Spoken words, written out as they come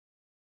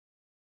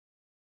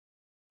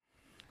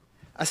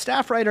A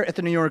staff writer at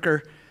The New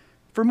Yorker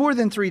for more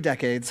than 3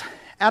 decades,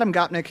 Adam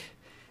Gopnik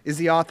is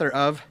the author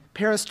of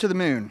Paris to the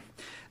Moon,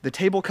 The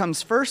Table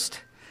Comes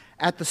First,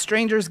 At the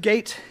Stranger's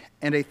Gate,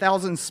 and A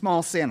Thousand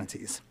Small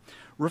Sanities,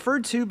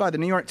 referred to by the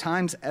New York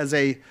Times as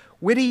a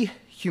witty,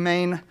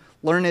 humane,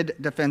 learned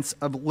defense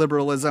of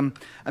liberalism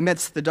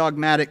amidst the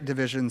dogmatic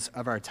divisions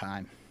of our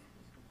time.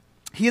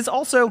 He is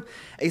also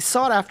a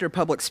sought-after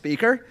public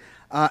speaker,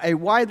 a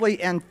widely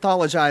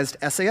anthologized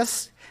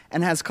essayist,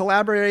 and has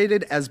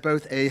collaborated as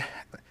both a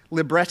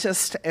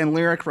librettist and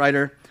lyric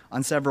writer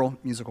on several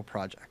musical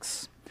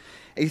projects.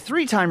 A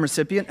 3-time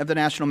recipient of the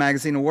National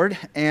Magazine Award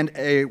and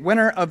a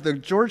winner of the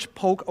George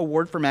Polk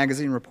Award for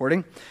magazine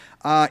reporting,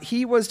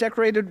 he was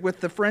decorated with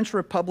the French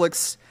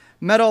Republic's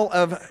Medal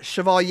of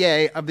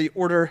Chevalier of the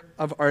Order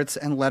of Arts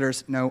and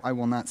Letters. No, I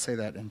will not say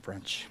that in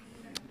French.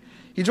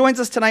 He joins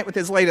us tonight with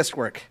his latest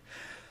work,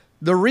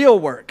 The Real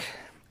Work,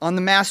 on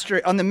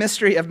the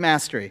Mystery of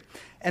Mastery,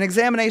 an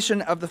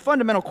examination of the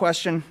fundamental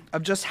question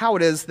of just how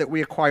it is that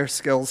we acquire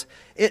skills.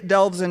 It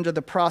delves into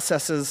the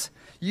processes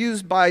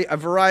used by a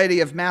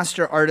variety of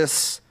master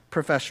artists,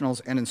 professionals,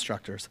 and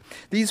instructors.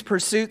 These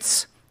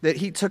pursuits that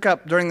he took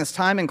up during this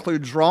time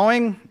include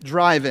drawing,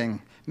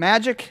 driving,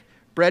 magic,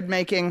 bread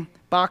making,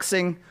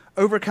 boxing,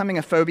 overcoming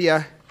a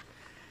phobia,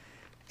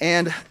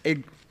 and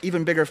an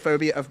even bigger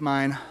phobia of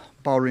mine,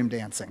 ballroom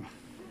dancing.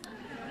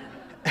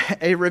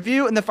 A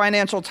review in the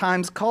Financial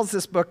Times calls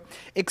this book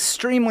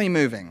extremely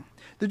moving.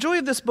 The joy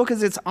of this book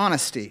is its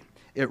honesty.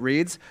 It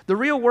reads, "The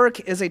real work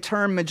is a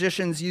term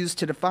magicians use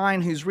to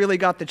define who's really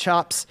got the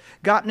chops.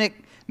 Gopnik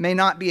may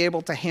not be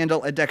able to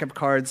handle a deck of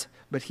cards,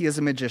 but he is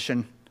a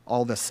magician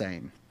all the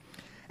same."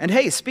 And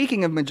hey,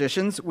 speaking of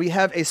magicians, we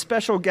have a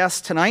special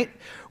guest tonight.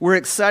 We're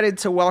excited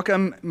to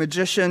welcome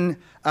magician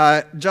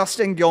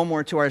Justin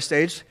Gilmore to our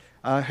stage.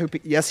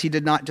 Yes, he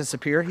did not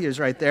disappear. He is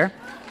right there.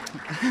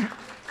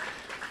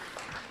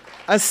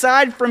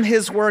 Aside from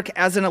his work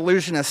as an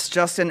illusionist,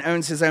 Justin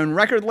owns his own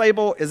record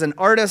label, is an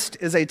artist,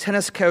 is a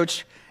tennis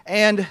coach,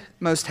 and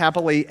most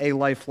happily, a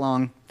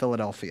lifelong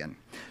Philadelphian.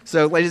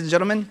 So, ladies and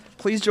gentlemen,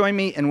 please join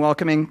me in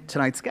welcoming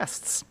tonight's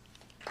guests.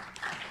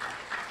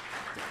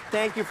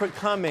 Thank you for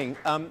coming.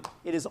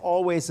 It is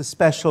always a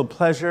special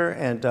pleasure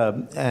and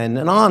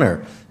an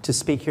honor to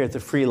speak here at the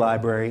Free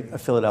Library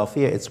of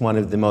Philadelphia. It's one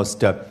of the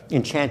most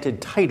enchanted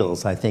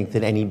titles, I think,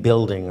 that any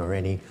building or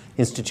any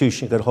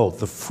institution could hold,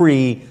 the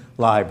Free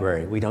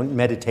Library. We don't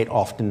meditate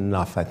often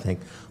enough, I think,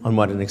 on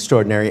what an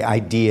extraordinary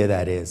idea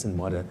that is and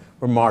what a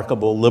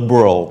remarkable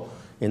liberal,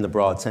 in the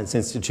broad sense,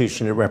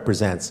 institution it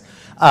represents.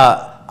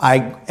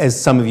 As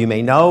some of you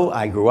may know,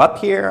 I grew up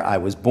here. I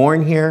was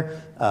born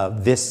here.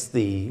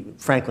 The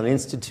Franklin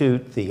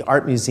Institute, the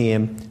Art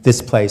Museum,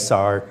 this place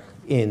are,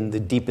 in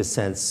the deepest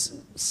sense,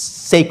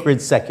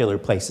 sacred secular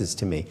places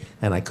to me,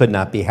 and I could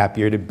not be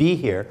happier to be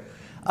here.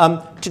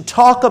 To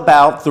talk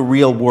about the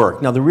real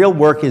work. Now, the real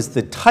work is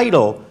the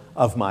title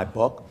of my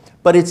book,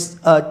 but it's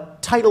a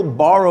title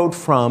borrowed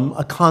from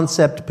a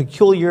concept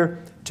peculiar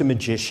to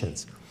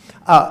magicians.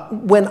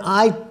 When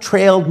I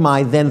trailed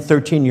my then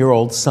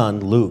 13-year-old son,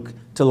 Luke,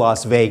 to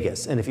Las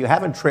Vegas, and if you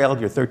haven't trailed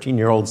your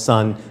 13-year-old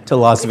son to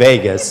Las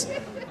Vegas,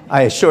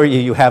 I assure you,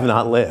 you have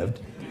not lived.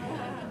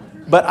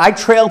 But I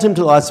trailed him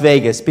to Las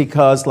Vegas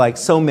because, like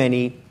so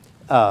many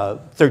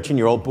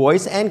 13-year-old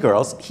boys and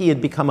girls, he had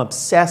become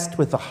obsessed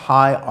with the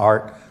high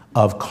art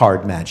of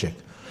card magic.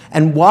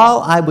 And while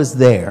I was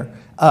there,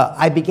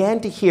 I began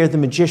to hear the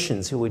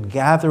magicians who would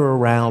gather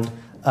around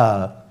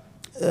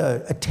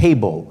a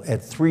table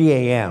at 3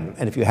 a.m.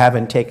 And if you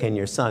haven't taken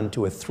your son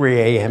to a 3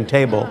 a.m.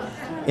 table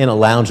in a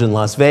lounge in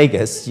Las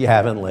Vegas, you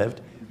haven't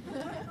lived.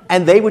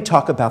 And they would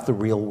talk about the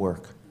real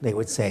work. They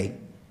would say,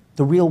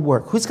 the real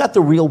work. Who's got the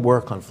real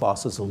work on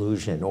Floss's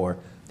illusion or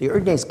the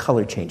Erdnase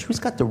color change? Who's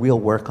got the real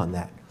work on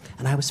that?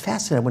 And I was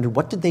fascinated. I wondered,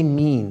 what did they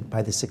mean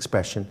by this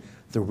expression,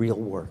 the real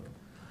work?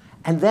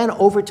 And then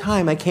over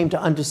time, I came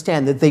to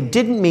understand that they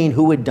didn't mean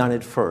who had done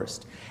it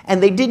first.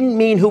 And they didn't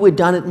mean who had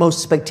done it most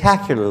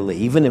spectacularly,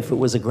 even if it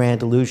was a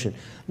grand illusion.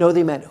 No,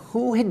 they meant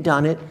who had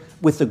done it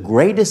with the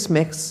greatest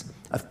mix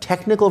of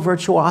technical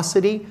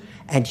virtuosity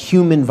and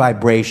human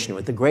vibration,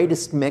 with the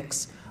greatest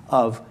mix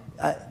of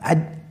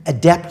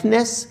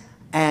adeptness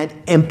and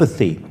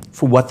empathy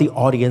for what the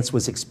audience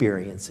was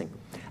experiencing.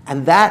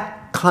 And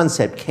that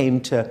concept came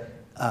to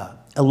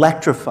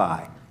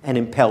electrify and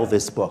impel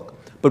this book.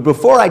 But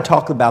before I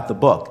talk about the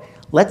book,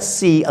 let's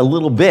see a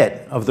little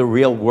bit of the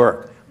real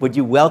work. Would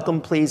you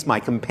welcome, please, my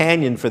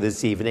companion for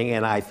this evening,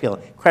 and I feel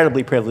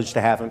incredibly privileged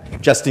to have him,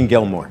 Justin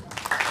Gilmore.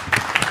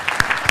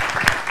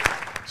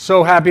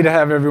 So happy to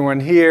have everyone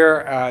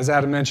here. As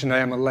Adam mentioned, I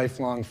am a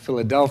lifelong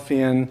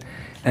Philadelphian,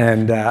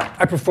 and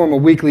I perform a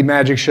weekly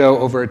magic show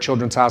over at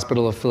Children's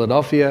Hospital of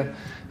Philadelphia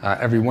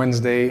every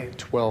Wednesday,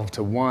 12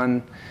 to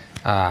 1.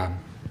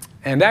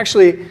 And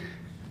actually,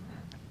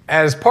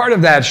 as part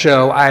of that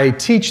show, I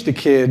teach the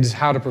kids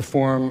how to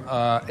perform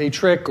a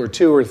trick or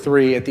 2 or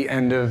 3 at the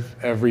end of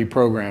every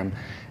program.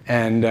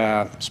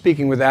 And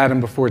speaking with Adam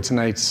before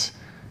tonight's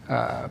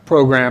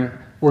program,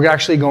 we're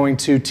actually going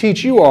to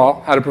teach you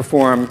all how to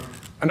perform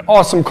an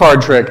awesome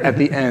card trick at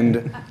the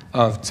end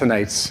of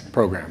tonight's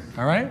program.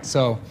 All right?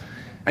 So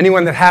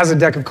anyone that has a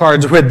deck of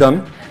cards with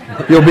them,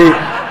 you'll be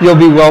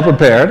well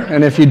prepared.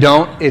 And if you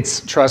don't,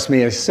 it's, trust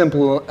me, a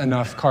simple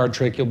enough card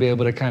trick. You'll be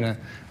able to kind of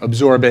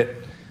absorb it,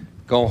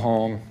 go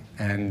home,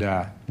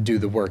 and do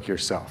the work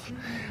yourself.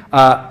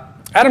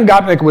 Adam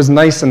Gopnik was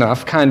nice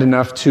enough, kind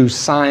enough, to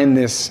sign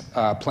this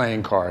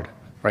playing card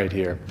right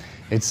here.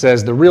 It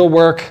says the real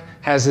work,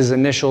 has his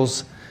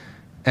initials,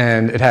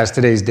 and it has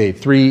today's date,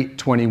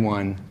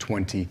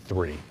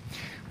 3/21/23.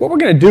 What we're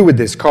going to do with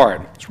this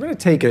card is we're going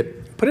to take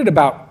it, put it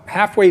about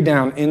halfway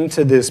down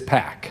into this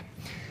pack,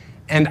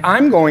 and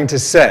I'm going to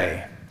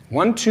say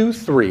 1, 2,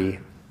 3,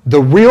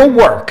 the real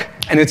work,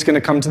 and it's going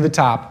to come to the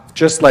top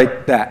just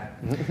like that.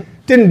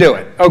 Didn't do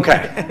it.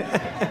 Okay.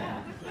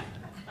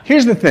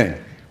 Here's the thing.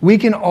 We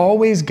can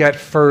always get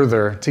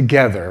further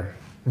together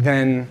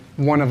than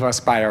one of us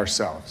by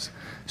ourselves.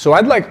 So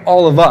I'd like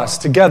all of us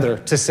together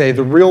to say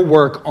the real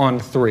work on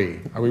 3.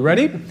 Are we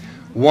ready?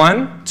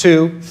 1,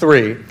 2,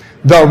 3.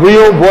 The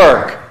real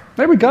work.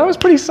 There we go. It's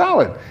pretty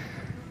solid.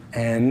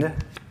 And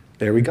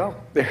there we go.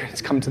 There,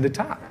 it's come to the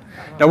top.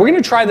 Now we're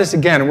going to try this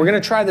again, and we're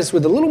going to try this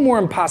with a little more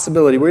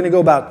impossibility. We're going to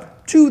go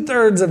about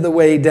 2/3 of the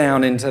way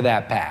down into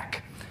that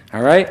pack.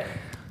 All right?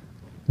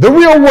 The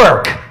real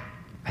work.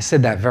 I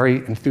said that very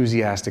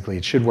enthusiastically.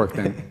 It should work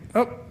then.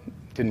 Oh,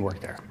 didn't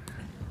work there.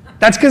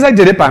 That's because I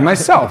did it by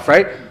myself,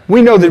 right?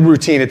 We know the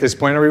routine at this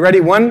point. Are we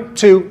ready? 1,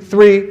 2,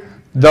 3.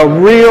 The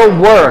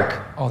real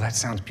work. Oh, that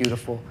sounds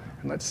beautiful.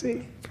 And let's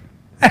see.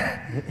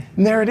 And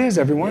there it is,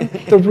 everyone.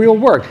 The real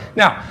work.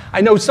 Now, I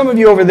know some of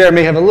you over there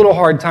may have a little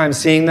hard time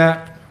seeing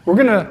that. We're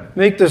going to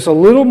make this a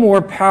little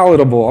more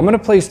palatable. I'm going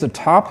to place the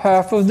top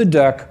half of the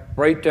deck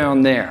right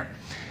down there.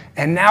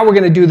 And now we're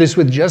going to do this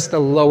with just the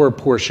lower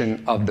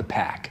portion of the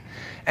pack.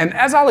 And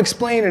as I'll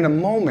explain in a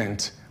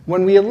moment,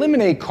 when we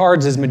eliminate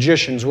cards as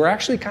magicians, we're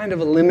actually kind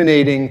of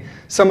eliminating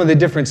some of the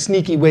different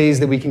sneaky ways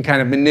that we can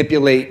kind of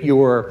manipulate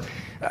your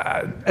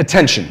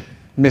attention,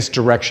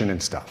 misdirection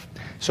and stuff.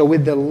 So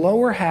with the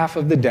lower half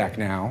of the deck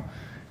now,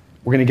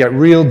 we're going to get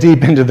real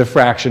deep into the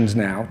fractions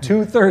now,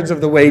 2/3 of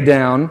the way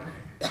down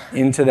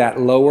into that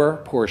lower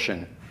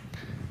portion.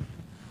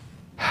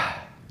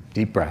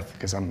 Deep breath,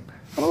 because I'm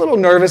a little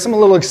nervous, I'm a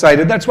little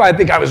excited. That's why I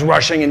think I was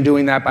rushing and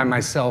doing that by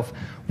myself.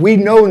 We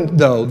know,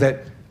 though,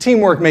 that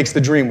teamwork makes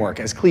the dream work,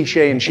 as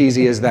cliche and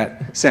cheesy as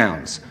that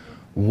sounds.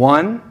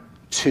 1,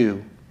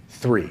 2,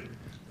 3.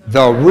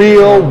 The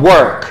real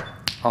work.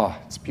 Oh,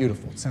 it's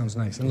beautiful. It sounds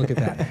nice. And look at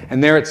that.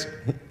 And there it's...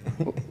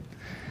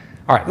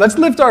 All right, let's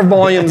lift our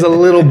volumes a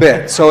little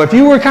bit. So if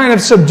you were kind of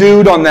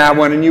subdued on that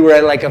one and you were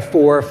at like a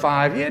 4 or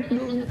 5, yeah,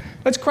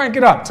 let's crank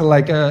it up to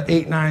like a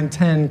 8, 9,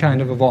 10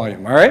 kind of a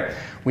volume, all right?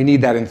 We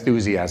need that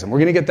enthusiasm. We're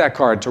going to get that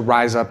card to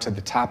rise up to the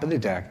top of the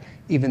deck,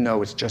 even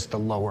though it's just the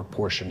lower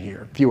portion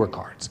here, fewer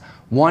cards.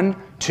 1,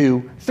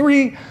 2,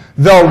 3,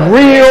 the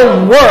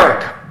real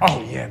work.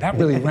 Oh, yeah, that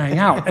really rang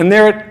out. And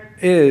there it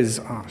is.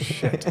 Oh,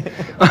 shit.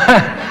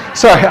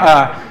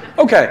 Sorry.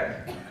 Okay.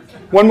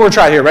 One more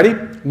try here. Ready?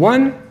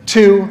 1,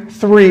 2,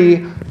 3,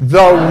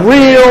 the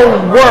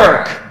real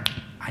work.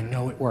 I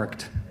know it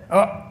worked.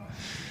 Oh.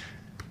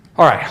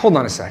 All right, hold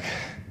on a sec.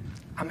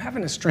 I'm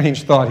having a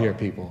strange thought here,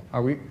 people.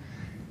 Are we?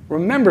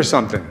 Remember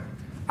something.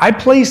 I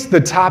placed the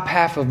top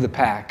half of the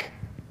pack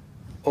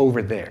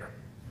over there.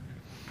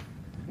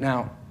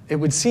 Now, it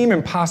would seem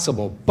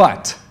impossible,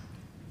 but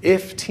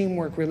if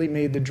teamwork really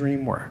made the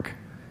dream work,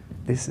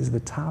 this is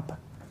the top.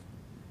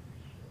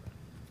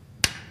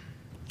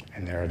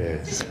 And there it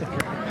is.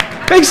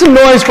 Make some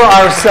noise for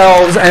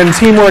ourselves and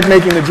teamwork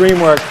making the dream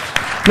work.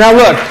 Now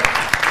look,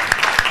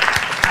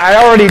 I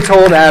already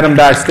told Adam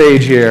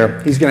backstage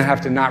here, he's going to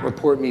have to not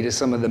report me to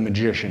some of the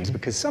magicians,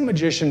 because some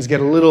magicians get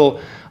a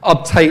little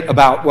uptight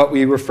about what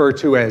we refer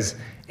to as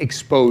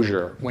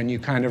exposure, when you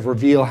kind of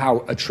reveal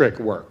how a trick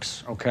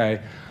works,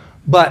 okay?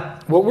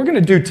 But what we're going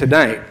to do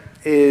tonight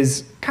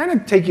is kind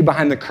of take you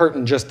behind the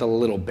curtain just a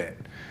little bit.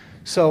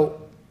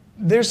 So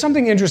there's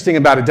something interesting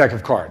about a deck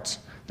of cards.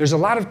 There's a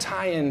lot of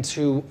tie-in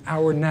to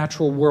our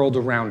natural world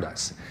around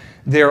us.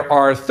 There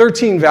are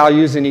 13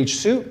 values in each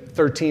suit,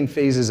 13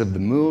 phases of the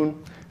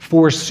moon,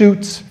 4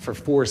 suits for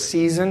 4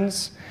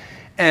 seasons.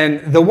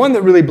 And the one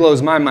that really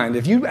blows my mind,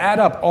 if you add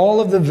up all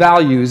of the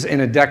values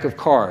in a deck of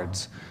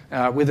cards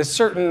with a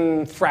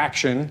certain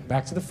fraction,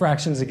 back to the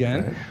fractions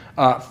again,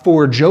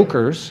 for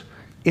jokers,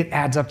 it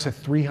adds up to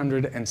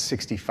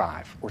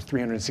 365 or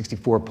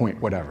 364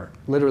 point whatever,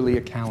 literally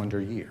a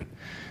calendar year.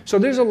 So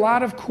there's a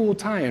lot of cool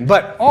tie-in.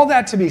 But all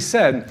that to be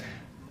said,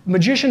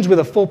 magicians with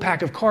a full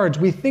pack of cards,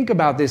 we think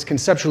about this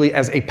conceptually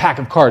as a pack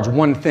of cards,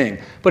 one thing.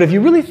 But if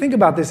you really think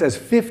about this as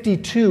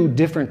 52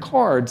 different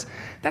cards,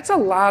 that's a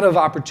lot of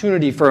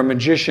opportunity for a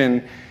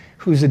magician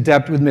who's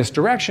adept with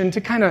misdirection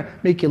to kind of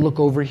make you look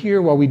over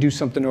here while we do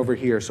something over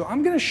here. So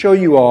I'm going to show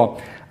you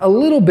all a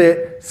little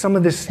bit some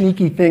of the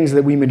sneaky things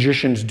that we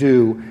magicians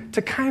do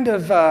to kind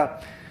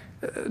of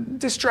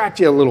distract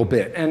you a little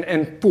bit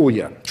and fool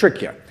you,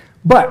 trick you.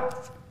 But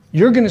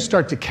you're going to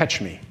start to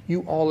catch me.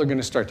 You all are going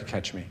to start to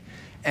catch me.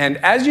 And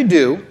as you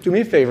do me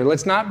a favor,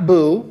 let's not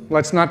boo,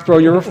 let's not throw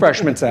your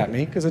refreshments at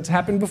me, because it's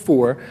happened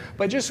before,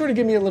 but just sort of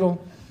give me a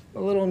little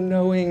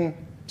knowing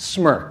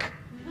smirk,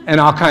 and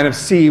I'll kind of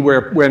see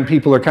when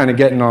people are kind of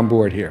getting on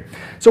board here.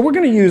 So we're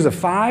going to use the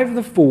 5,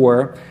 the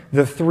 4,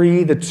 the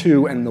 3, the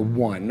 2, and the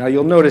 1. Now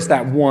you'll notice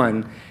that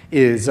 1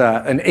 is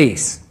an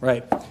ace,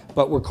 right?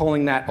 But we're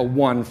calling that a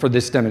 1 for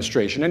this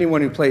demonstration.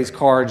 Anyone who plays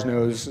cards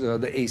knows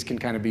the ace can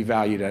kind of be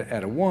valued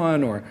at a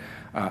 1 or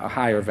a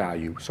higher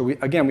value. So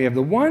again, we have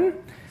the 1,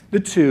 the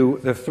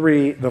 2, the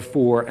 3, the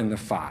 4, and the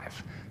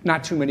 5.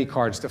 Not too many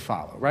cards to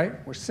follow, right?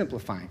 We're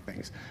simplifying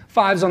things.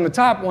 5's on the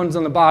top, 1's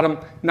on the bottom,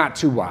 not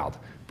too wild.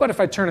 But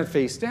if I turn it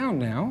face down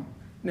now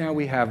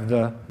we have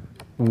the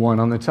 1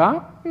 on the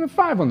top and the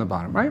 5 on the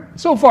bottom, right?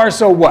 So far,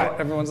 so what?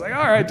 Everyone's like,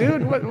 all right,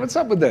 dude, what's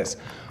up with this?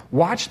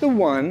 Watch the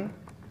 1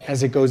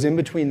 as it goes in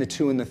between the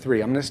 2 and the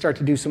 3. I'm going to start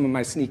to do some of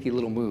my sneaky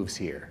little moves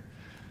here.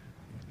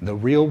 The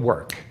real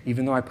work,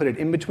 even though I put it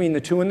in between the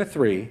 2 and the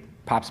 3,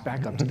 pops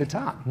back up to the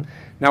top.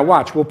 Now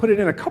watch, we'll put it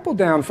in a couple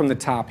down from the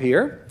top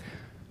here.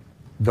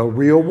 The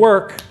real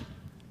work,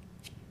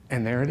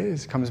 and there it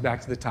is, comes back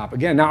to the top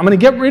again. Now I'm going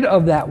to get rid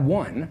of that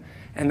 1,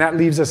 and that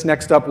leaves us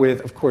next up with,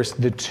 of course,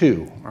 the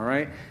 2, all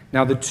right?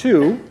 Now the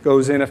 2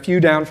 goes in a few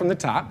down from the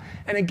top,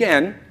 and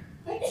again,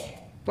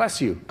 bless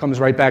you,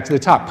 comes right back to the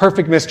top.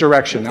 Perfect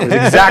misdirection.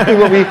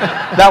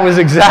 That was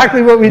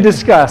exactly what we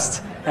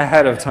discussed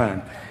ahead of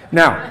time.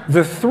 Now,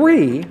 the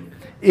 3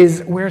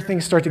 is where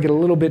things start to get a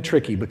little bit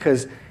tricky,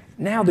 because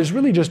now there's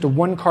really just a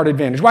 1-card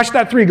advantage. Watch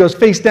that 3 goes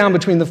face down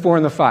between the 4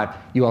 and the 5.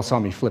 You all saw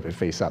me flip it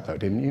face up, though,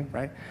 didn't you?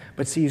 Right?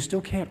 But see, you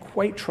still can't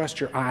quite trust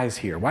your eyes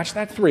here. Watch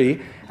that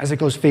 3 as it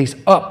goes face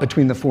up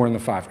between the 4 and the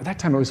 5. At that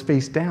time, it was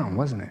face down,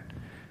 wasn't it?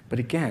 But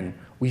again,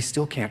 we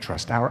still can't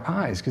trust our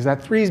eyes, because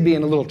that 3 is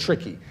being a little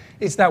tricky.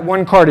 It's that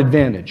 1-card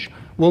advantage.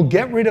 We'll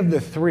get rid of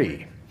the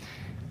 3,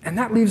 and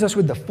that leaves us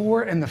with the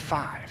 4 and the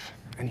 5.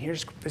 And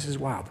this is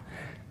wild.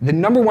 The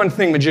number one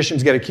thing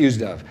magicians get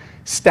accused of,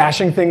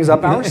 stashing things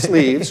up our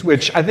sleeves,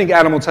 which I think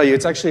Adam will tell you,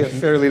 it's actually a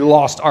fairly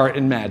lost art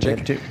in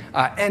magic,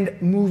 and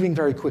moving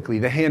very quickly.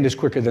 The hand is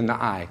quicker than the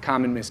eye,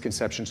 common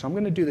misconception. So I'm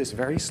going to do this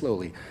very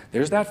slowly.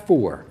 There's that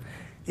 4.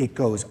 It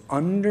goes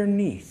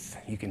underneath.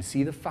 You can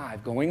see the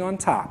 5 going on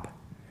top.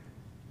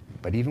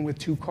 But even with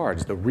 2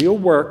 cards, the real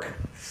work,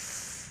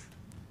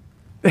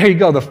 there you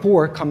go, the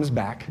 4 comes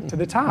back to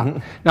the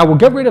top. Now we'll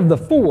get rid of the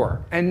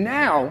 4, and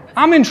now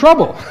I'm in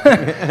trouble,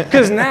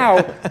 because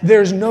now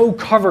there's no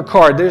cover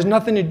card. There's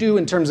nothing to do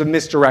in terms of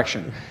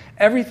misdirection.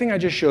 Everything I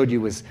just showed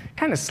you was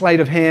kind of sleight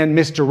of hand,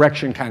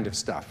 misdirection kind of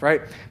stuff,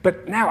 right?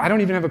 But now I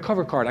don't even have a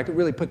cover card. I could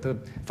really put the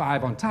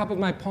 5 on top of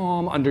my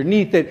palm,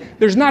 underneath it.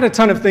 There's not a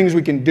ton of things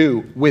we can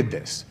do with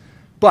this.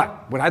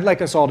 But what I'd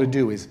like us all to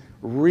do is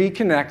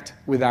reconnect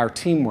with our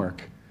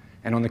teamwork,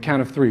 and on the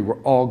count of 3,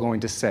 we're all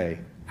going to say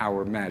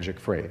our magic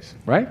phrase,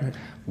 right?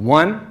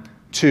 1,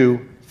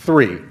 2,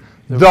 3.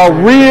 The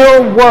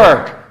real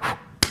work.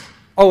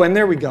 Oh, and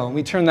there we go. And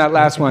we turn that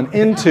last one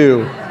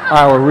into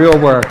our real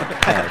work.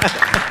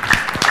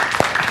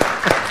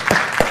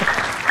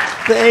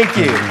 Thank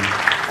you.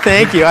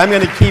 Thank you. I'm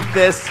going to keep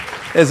this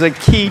as a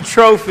key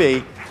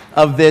trophy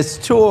of this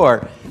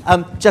tour.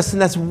 Justin,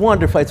 that's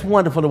wonderful. It's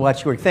wonderful to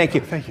watch you work. Thank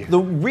you. Thank you. The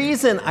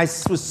reason I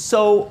was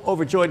so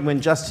overjoyed when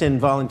Justin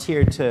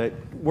volunteered to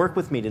work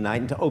with me tonight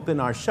and to open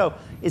our show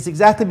is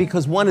exactly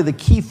because one of the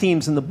key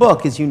themes in the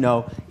book, as you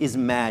know, is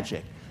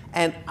magic.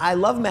 And I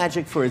love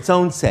magic for its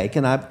own sake,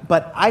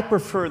 but I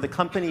prefer the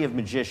company of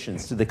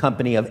magicians to the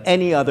company of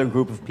any other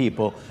group of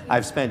people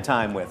I've spent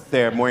time with.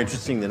 They're more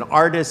interesting than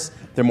artists.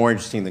 They're more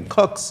interesting than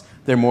cooks.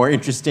 They're more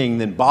interesting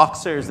than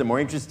boxers. They're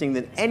more interesting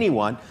than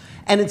anyone.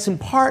 And it's in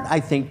part, I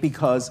think,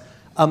 because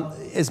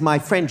as my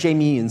friend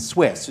Jamie in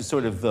Swiss, who's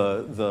sort of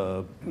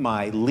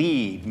my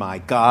lead, my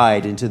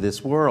guide into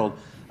this world,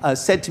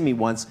 said to me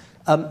once,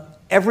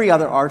 every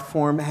other art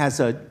form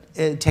has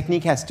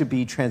technique has to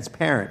be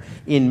transparent.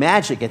 In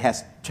magic,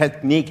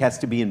 technique has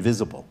to be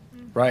invisible.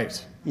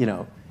 Right. You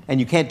know, and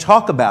you can't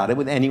talk about it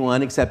with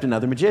anyone except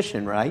another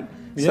magician, right?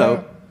 Yeah.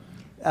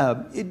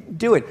 So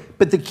do it.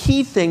 But the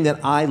key thing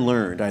that I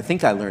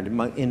think I learned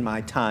in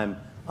my time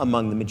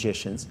among the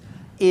magicians,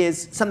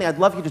 is something I'd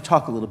love you to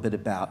talk a little bit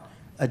about,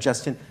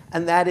 Justin,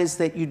 and that is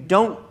that you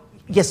don't,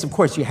 yes, of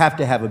course, you have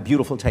to have a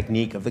beautiful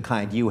technique of the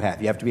kind you have.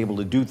 You have to be able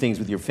to do things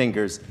with your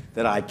fingers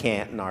that I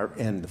can't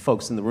and the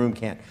folks in the room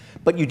can't.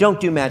 But you don't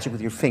do magic with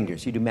your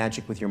fingers. You do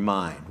magic with your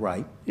mind,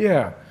 right?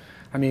 Yeah.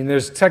 I mean,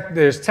 there's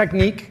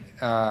technique,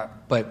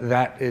 but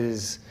that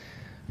is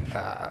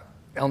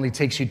only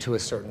takes you to a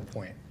certain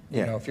point. Yeah.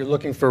 You know, if you're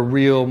looking for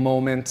real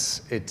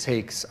moments, it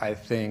takes, I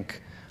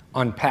think,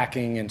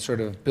 unpacking and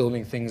sort of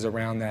building things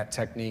around that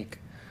technique.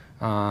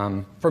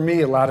 For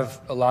me, a lot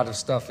of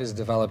stuff is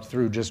developed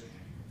through just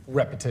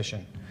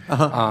repetition.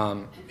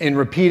 In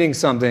repeating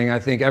something, I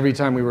think every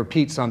time we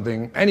repeat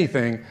something,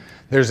 anything,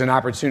 there's an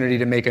opportunity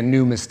to make a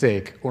new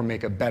mistake or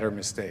make a better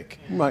mistake.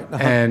 Right.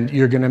 And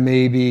you're going to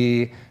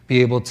maybe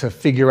be able to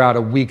figure out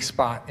a weak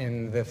spot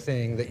in the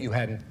thing that you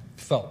hadn't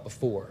felt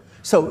before.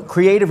 So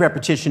creative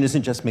repetition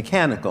isn't just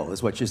mechanical,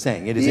 is what you're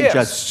saying. It isn't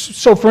just...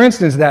 So for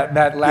instance,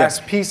 that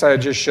last piece I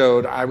just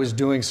showed, I was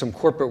doing some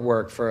corporate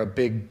work for a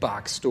big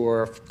box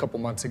store a couple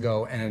months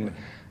ago, and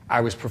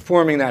I was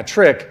performing that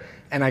trick,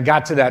 and I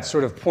got to that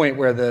sort of point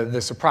where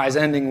the surprise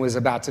ending was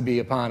about to be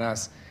upon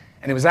us.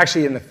 And it was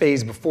actually in the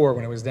phase before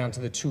when I was down to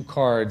the 2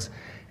 cards,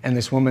 and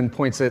this woman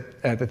points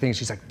at the thing.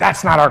 She's like,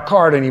 "That's not our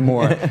card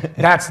anymore.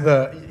 That's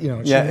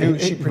the,"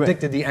 she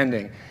predicted the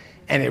ending.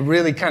 And it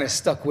really kind of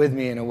stuck with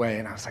me in a way.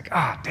 And I was like,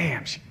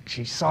 damn,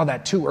 she saw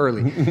that too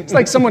early. It's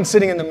like someone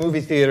sitting in the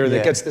movie theater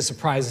that gets the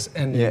surprise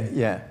ending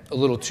a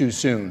little too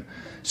soon.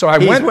 So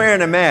He's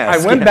wearing a mask.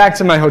 I went back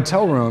to my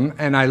hotel room,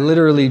 and I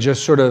literally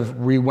just sort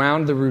of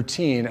rewound the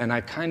routine, and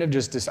I kind of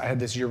I had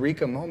this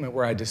eureka moment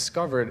where I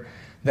discovered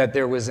that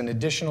there was an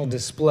additional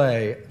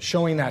display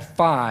showing that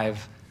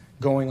 5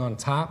 going on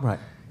top. Right.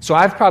 So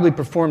I've probably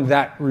performed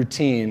that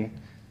routine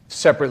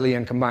separately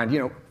and combined,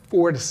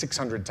 400 to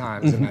 600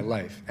 times in my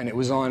life. And it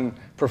was on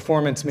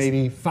performance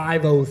maybe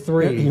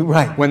 503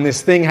 when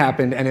this thing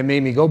happened, and it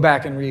made me go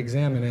back and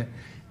re-examine it.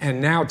 And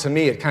now to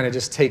me, it kind of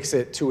just takes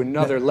it to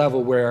another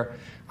level where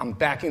I'm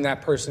backing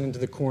that person into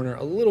the corner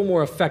a little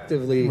more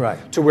effectively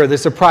to where the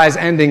surprise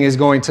ending is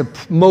going to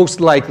most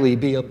likely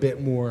be a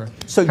bit more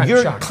So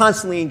you're shocking.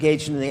 constantly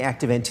engaged in the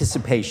act of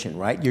anticipation,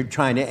 right? You're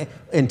trying to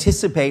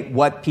anticipate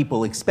what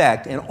people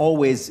expect and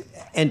always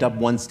end up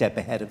one step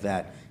ahead of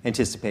that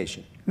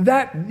anticipation.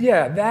 That,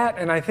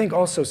 and I think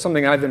also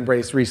something I've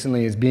embraced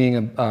recently is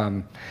being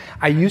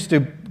I used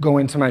to go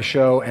into my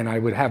show and I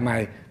would have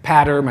my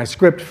patter, my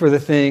script for the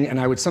thing, and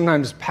I would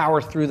sometimes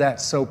power through that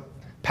so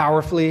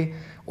powerfully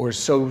or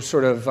so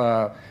sort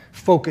of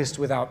focused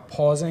without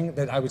pausing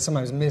that I would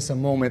sometimes miss a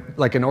moment,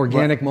 like an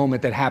organic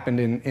moment that happened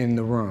in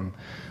the room.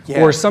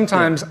 Or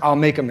sometimes I'll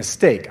make a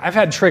mistake. I've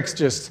had tricks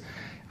just,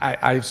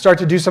 I start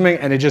to do something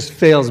and it just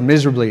fails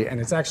miserably, and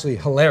it's actually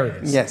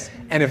hilarious. Yes.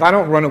 And if I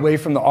don't run away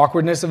from the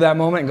awkwardness of that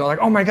moment and go like,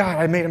 oh my God,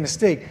 I made a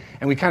mistake,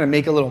 and we kind of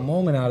make a little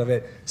moment out of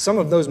it, some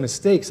of those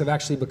mistakes have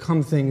actually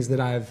become things that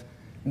I've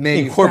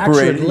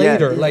manufactured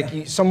later.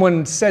 Like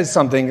someone says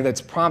something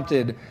that's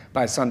prompted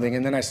by something,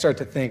 and then I start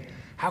to think,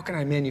 how can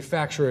I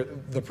manufacture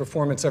the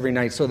performance every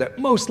night so that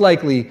most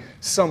likely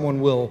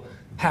someone will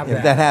have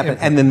that happen?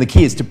 And then the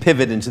key is to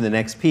pivot into the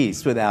next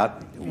piece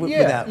without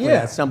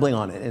stumbling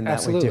on it in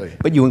that way too.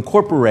 But you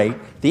incorporate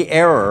the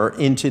error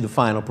into the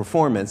final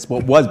performance.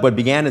 What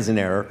began as an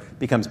error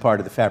becomes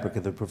part of the fabric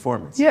of the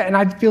performance. Yeah, and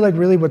I feel like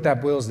really what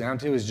that boils down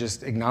to is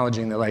just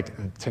acknowledging that,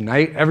 like,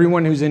 tonight,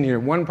 everyone who's in here,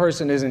 one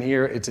person isn't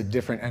here, it's a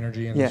different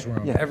energy in this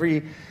room.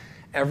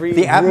 Every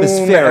the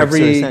atmosphere,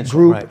 every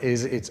group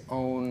is its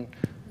own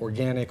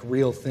organic,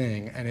 real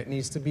thing, and it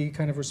needs to be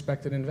kind of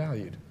respected and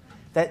valued.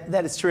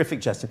 That is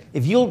terrific, Justin.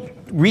 If you'll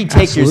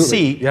retake your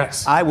seat,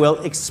 I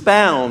will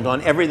expound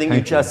on everything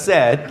you just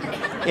said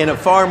in a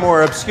far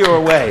more obscure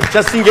way.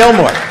 Justin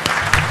Gilmore.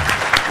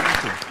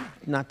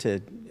 Not to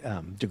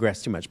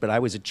digress too much, but I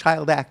was a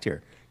child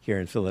actor here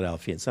in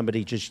Philadelphia, and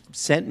somebody just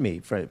sent me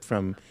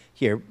from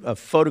here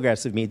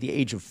photographs of me at the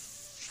age of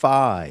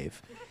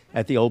 5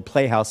 at the old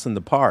Playhouse in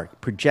the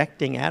Park,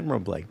 projecting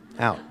admirably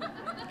out.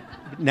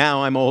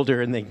 Now I'm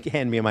older and they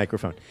hand me a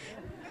microphone.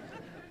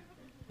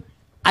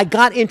 I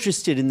got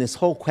interested in this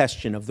whole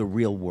question of the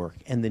real work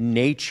and the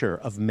nature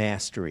of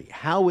mastery,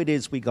 how it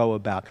is we go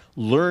about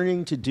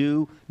learning to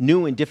do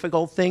new and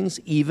difficult things,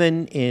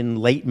 even in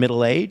late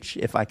middle age,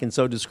 if I can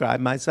so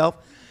describe myself,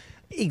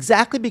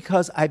 exactly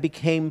because I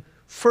became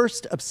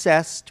first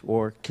obsessed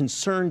or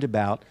concerned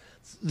about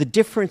the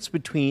difference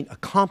between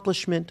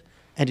accomplishment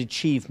and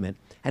achievement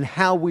and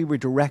how we were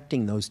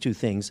directing those two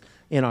things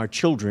in our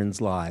children's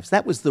lives.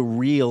 That was the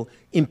real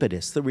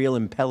impetus, the real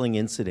impelling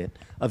incident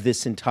of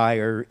this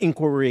entire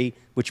inquiry,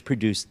 which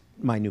produced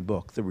my new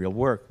book, The Real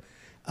Work.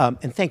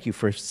 And thank you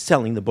for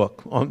selling the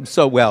book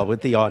so well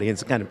with the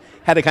audience. It kind of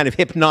had a kind of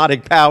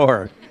hypnotic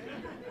power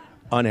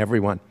on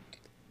everyone.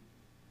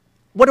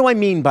 What do I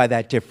mean by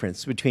that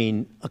difference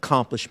between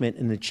accomplishment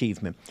and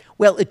achievement?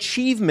 Well,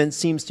 achievement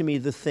seems to me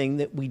the thing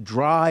that we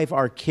drive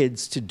our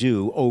kids to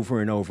do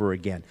over and over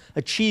again.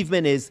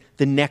 Achievement is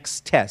the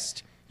next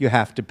test you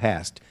have to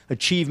pass.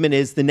 Achievement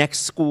is the next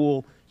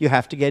school you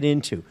have to get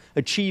into.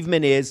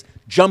 Achievement is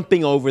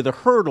jumping over the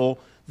hurdle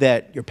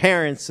that your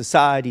parents,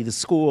 society, the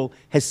school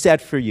has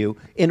set for you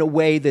in a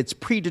way that's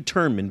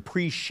predetermined,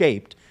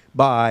 pre-shaped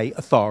by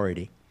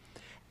authority.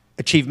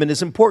 Achievement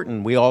is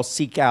important. We all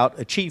seek out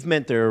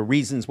achievement. There are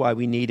reasons why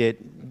we need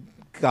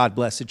it. God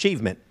bless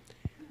achievement.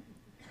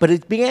 But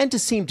it began to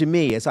seem to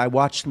me, as I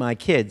watched my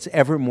kids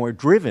ever more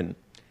driven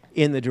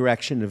in the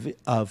direction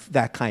of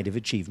that kind of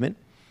achievement,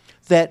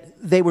 that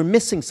they were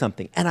missing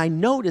something. And I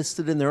noticed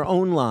that in their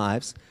own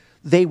lives,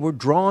 they were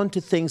drawn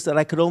to things that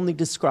I could only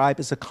describe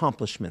as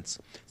accomplishments,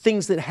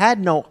 things that had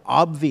no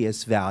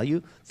obvious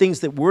value, things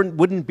that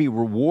wouldn't be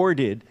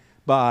rewarded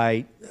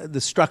by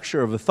the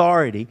structure of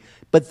authority,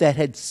 but that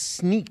had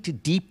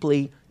sneaked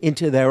deeply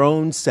into their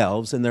own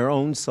selves and their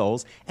own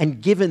souls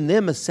and given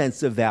them a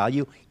sense of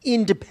value,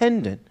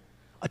 independent,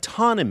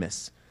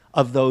 autonomous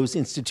of those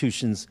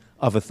institutions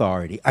of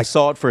authority. I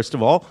saw it, first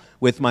of all,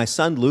 with my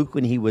son Luke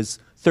when he was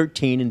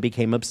 13 and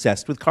became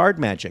obsessed with card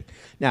magic.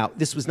 Now,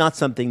 this was not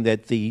something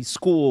that the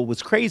school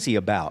was crazy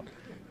about.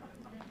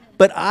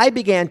 But I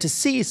began to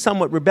see,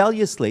 somewhat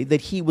rebelliously,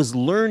 that he was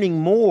learning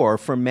more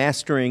from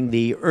mastering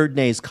the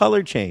Erdnase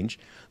color change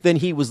than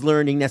he was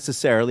learning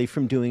necessarily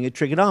from doing a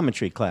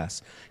trigonometry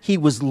class. He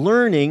was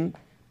learning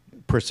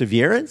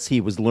perseverance, he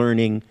was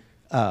learning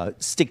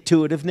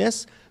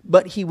stick-to-itiveness,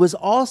 but he was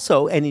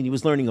also, and he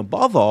was learning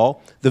above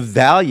all, the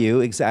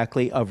value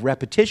exactly of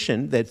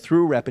repetition, that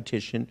through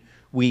repetition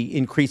we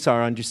increase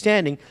our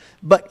understanding,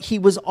 but he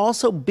was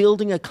also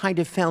building a kind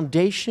of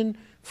foundation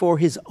for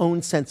his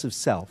own sense of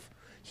self.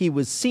 He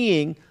was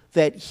seeing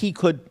that he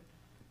could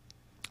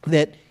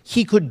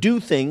do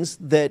things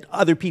that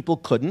other people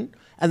couldn't,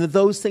 and that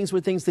those things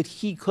were things that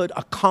he could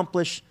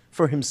accomplish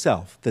for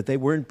himself, that they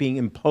weren't being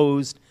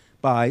imposed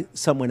by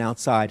someone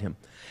outside him.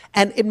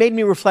 And it made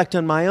me reflect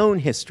on my own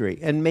history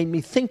and made me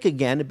think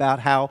again about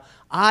how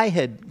I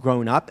had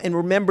grown up, and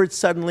remembered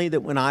suddenly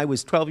that when I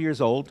was 12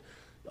 years old,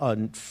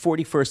 on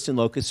 41st and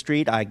Locust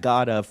Street, I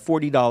got a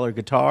 $40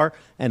 guitar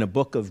and a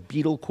book of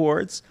Beatle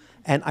chords,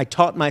 and I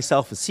taught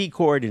myself a C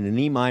chord and an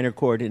E minor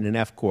chord and an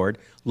F chord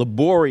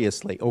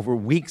laboriously over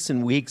weeks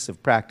and weeks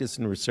of practice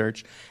and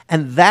research.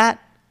 And that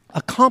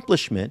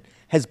accomplishment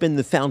has been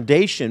the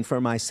foundation for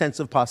my sense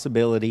of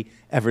possibility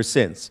ever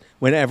since.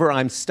 Whenever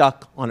I'm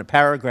stuck on a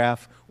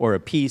paragraph or a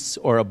piece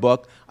or a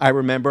book, I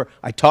remember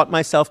I taught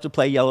myself to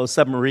play Yellow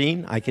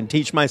Submarine. I can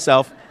teach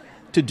myself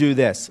to do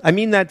this. I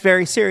mean that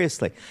very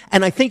seriously.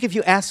 And I think if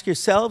you ask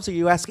yourselves or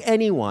you ask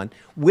anyone,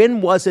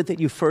 when was it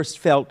that you first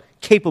felt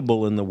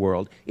capable in the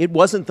world? It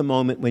wasn't the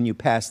moment when you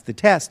passed the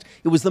test.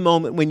 It was the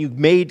moment when you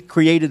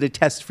created a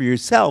test for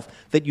yourself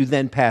that you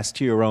then passed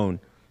to your own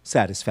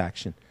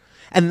satisfaction.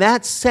 And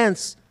that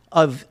sense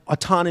of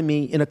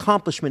autonomy in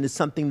accomplishment is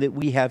something that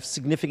we have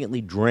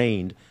significantly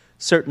drained,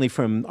 certainly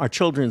from our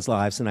children's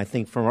lives and I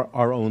think from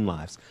our own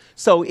lives.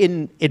 So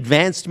in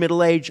advanced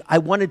middle age, I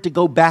wanted to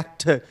go back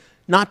to,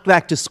 not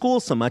back to school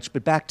so much,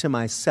 but back to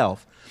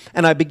myself.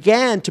 And I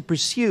began to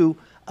pursue,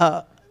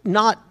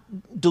 not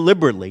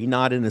deliberately,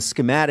 not in a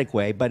schematic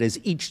way, but as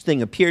each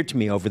thing appeared to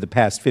me over the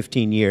past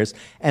 15 years,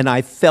 and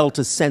I felt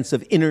a sense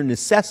of inner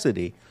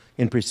necessity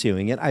in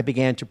pursuing it, I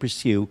began to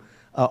pursue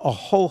a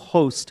whole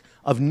host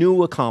of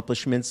new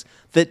accomplishments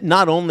that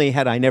not only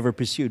had I never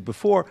pursued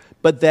before,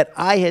 but that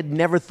I had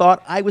never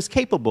thought I was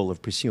capable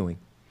of pursuing.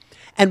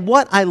 And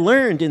what I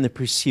learned in the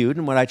pursuit,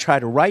 and what I try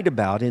to write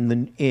about in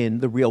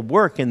the real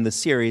work, in the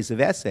series of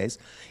essays,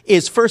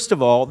 is first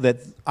of all that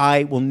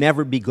I will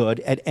never be good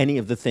at any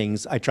of the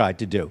things I tried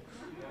to do.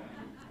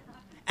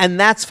 And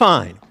that's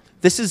fine.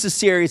 This is a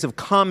series of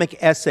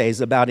comic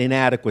essays about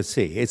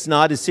inadequacy. It's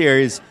not a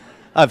series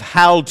of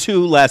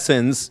how-to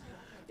lessons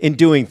in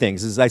doing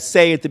things. As I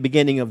say at the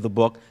beginning of the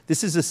book,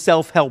 this is a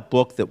self-help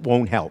book that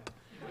won't help.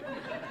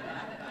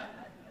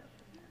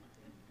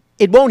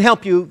 It won't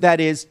help you, that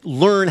is,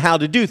 learn how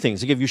to do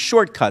things. It'll give you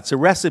shortcuts or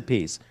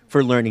recipes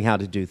for learning how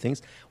to do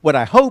things. What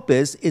I hope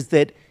is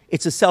that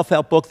it's a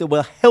self-help book that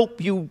will help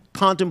you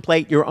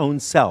contemplate your own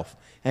self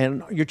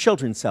and your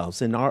children's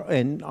selves and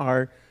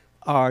our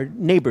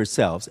neighbors'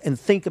 selves, and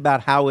think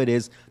about how it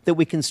is that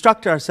we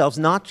construct ourselves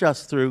not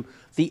just through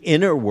the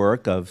inner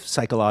work of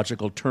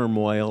psychological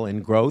turmoil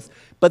and growth,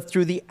 but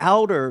through the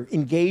outer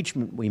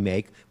engagement we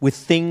make with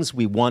things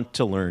we want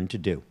to learn to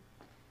do.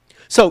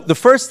 So the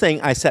first thing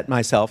I set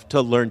myself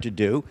to learn to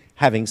do,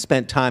 having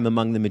spent time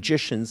among the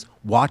magicians,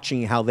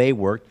 watching how they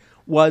worked,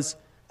 was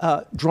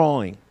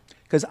drawing.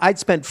 Because I'd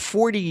spent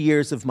 40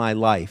 years of my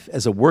life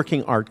as a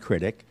working art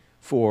critic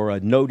for a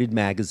noted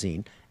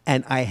magazine,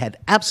 and I had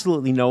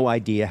absolutely no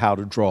idea how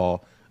to draw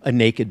a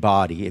naked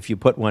body if you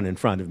put one in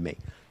front of me.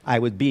 I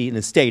would be in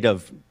a state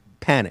of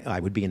panic.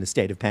 I would be in a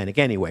state of panic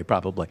anyway,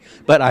 probably.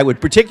 But I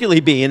would particularly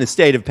be in a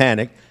state of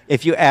panic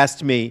if you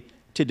asked me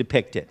to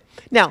depict it.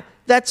 Now,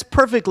 that's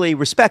perfectly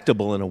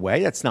respectable in a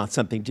way. That's not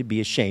something to be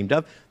ashamed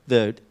of.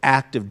 The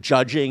act of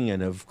judging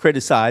and of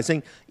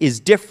criticizing is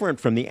different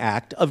from the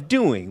act of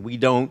doing. We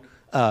don't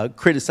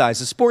criticize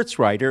a sports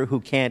writer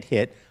who can't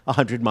hit a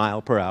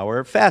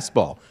 100-mile-per-hour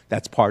fastball.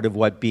 That's part of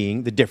what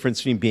being the difference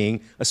between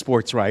being a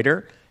sports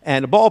writer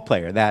and a ball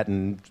player, that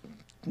and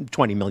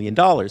 $20 million.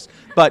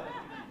 But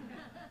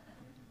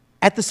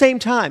at the same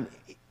time,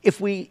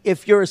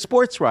 if you're a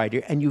sports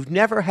writer and you've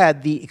never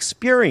had the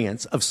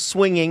experience of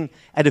swinging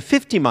at a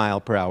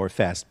 50-mile-per-hour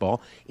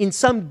fastball, in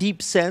some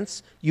deep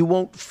sense, you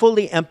won't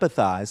fully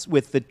empathize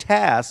with the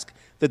task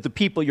that the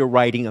people you're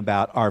writing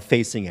about are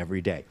facing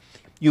every day.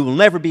 You will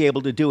never be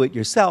able to do it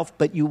yourself,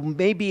 but you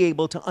may be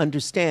able to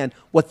understand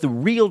what the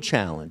real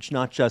challenge,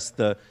 not just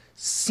the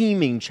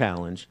seeming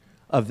challenge,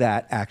 of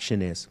that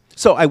action is.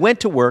 So I went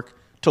to work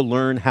to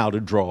learn how to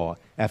draw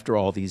after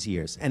all these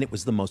years, and it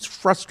was the most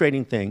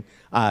frustrating thing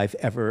I've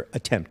ever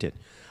attempted.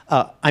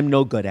 I'm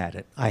no good at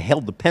it. I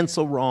held the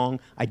pencil wrong.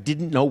 I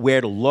didn't know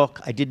where to look.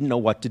 I didn't know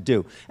what to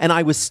do. And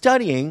I was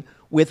studying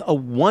with a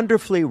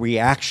wonderfully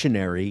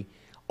reactionary,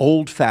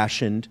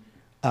 old-fashioned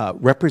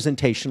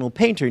representational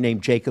painter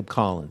named Jacob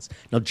Collins.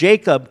 Now,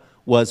 Jacob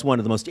was one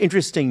of the most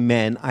interesting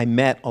men I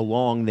met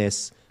along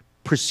this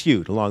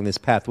pursuit, along this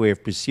pathway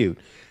of pursuit.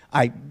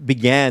 I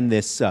began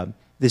this,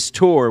 this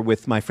tour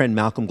with my friend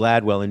Malcolm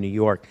Gladwell in New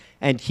York,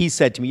 and he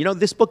said to me, you know,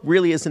 this book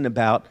really isn't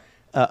about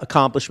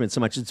accomplishment so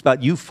much, it's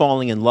about you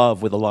falling in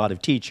love with a lot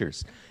of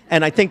teachers.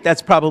 And I think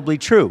that's probably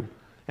true,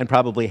 and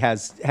probably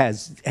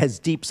has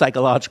deep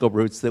psychological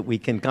roots that we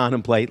can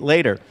contemplate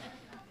later.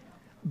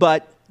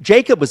 But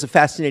Jacob was a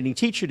fascinating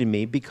teacher to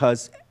me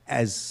because,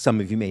 as some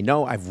of you may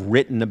know, I've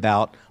written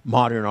about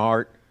modern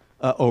art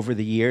over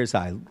the years.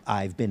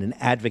 I've been an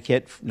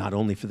advocate not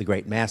only for the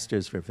great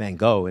masters, for Van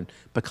Gogh and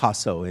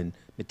Picasso and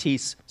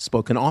Matisse,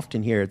 spoken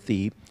often here at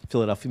the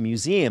Philadelphia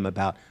Museum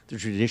about the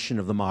tradition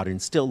of the modern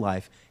still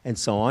life and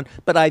so on,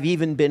 but I've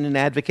even been an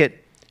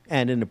advocate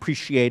and an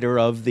appreciator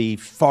of the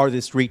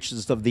farthest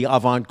reaches of the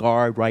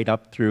avant-garde right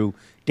up through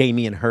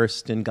Damien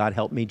Hirst and, God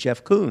help me,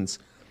 Jeff Koons.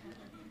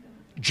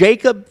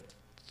 Jacob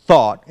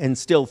thought, and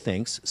still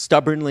thinks,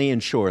 stubbornly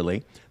and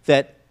surely,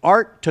 that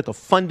art took a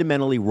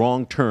fundamentally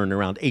wrong turn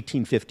around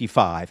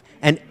 1855,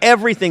 and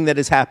everything that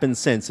has happened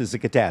since is a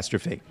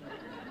catastrophe.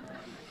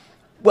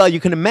 Well,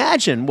 you can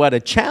imagine what a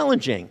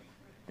challenging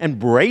and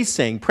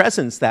bracing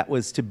presence that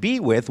was to be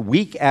with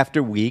week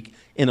after week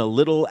in a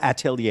little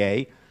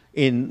atelier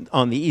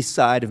on the east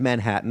side of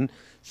Manhattan,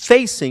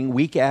 facing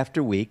week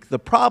after week the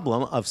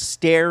problem of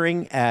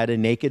staring at a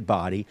naked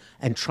body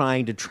and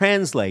trying to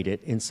translate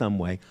it in some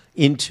way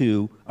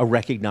into a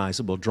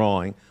recognizable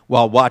drawing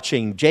while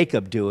watching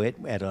Jacob do it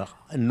at an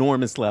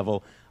enormous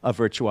level of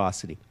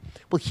virtuosity.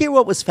 Well, here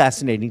what was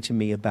fascinating to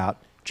me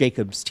about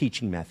Jacob's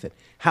teaching method,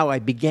 how I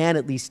began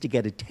at least to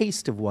get a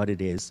taste of what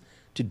it is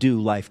to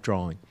do life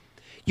drawing.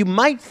 You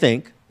might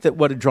think that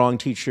what a drawing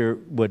teacher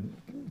would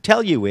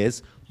tell you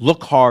is,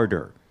 look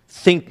harder,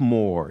 think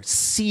more,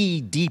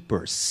 see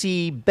deeper,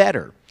 see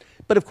better.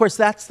 But of course,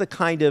 that's the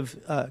kind of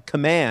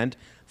command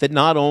that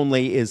not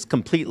only is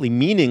completely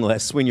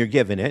meaningless when you're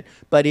given it,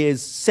 but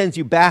sends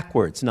you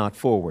backwards, not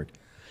forward.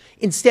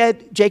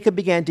 Instead, Jacob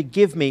began to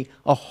give me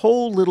a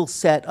whole little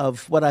set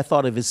of what I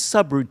thought of as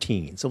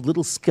subroutines, of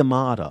little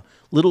schemata,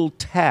 little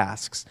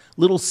tasks,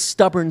 little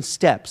stubborn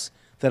steps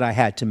that I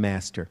had to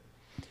master.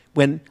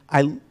 When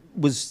I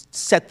was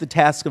set the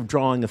task of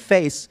drawing a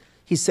face,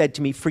 he said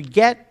to me,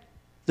 forget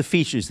the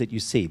features that you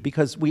see,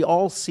 because we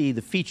all see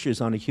the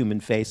features on a human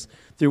face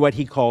through what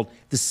he called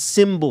the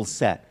symbol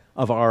set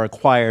of our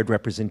acquired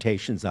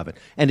representations of it.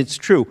 And it's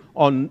true.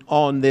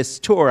 On this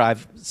tour,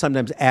 I've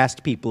sometimes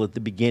asked people at the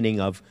beginning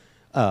of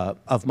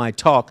my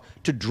talk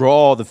to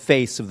draw the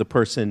face of the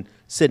person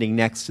sitting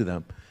next to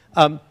them.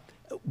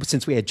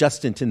 Since we had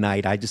Justin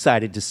tonight, I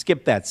decided to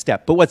skip that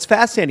step. But what's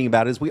fascinating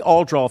about it is we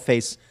all draw a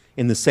face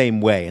in the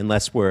same way,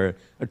 unless we're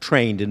a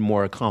trained and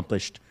more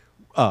accomplished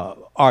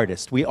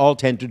artist. We all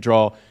tend to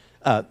draw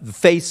the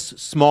face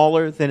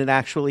smaller than it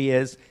actually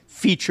is,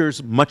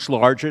 features much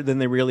larger than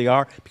they really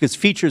are, because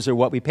features are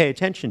what we pay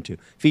attention to.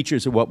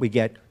 Features are what we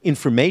get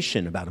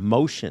information about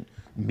emotion,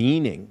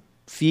 meaning,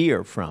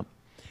 fear from.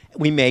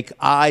 We make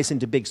eyes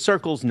into big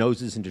circles,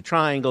 noses into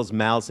triangles,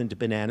 mouths into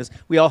bananas.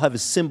 We all have a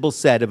symbol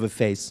set of a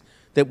face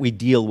that we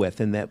deal with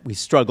and that we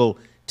struggle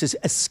to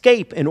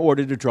escape in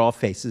order to draw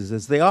faces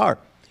as they are.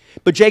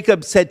 But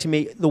Jacob said to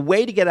me, the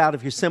way to get out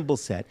of your symbol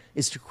set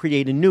is to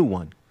create a new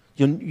one.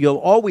 You'll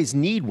always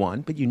need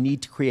one, but you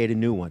need to create a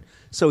new one.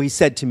 So he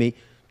said to me,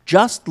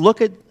 just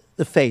look at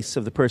the face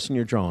of the person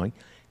you're drawing,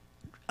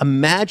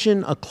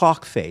 imagine a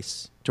clock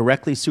face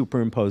directly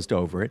superimposed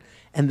over it,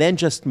 and then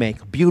just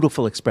make a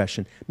beautiful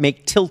expression.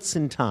 Make tilts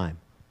in time.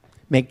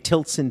 Make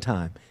tilts in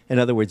time. In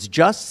other words,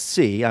 just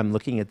see, I'm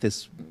looking at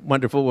this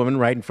wonderful woman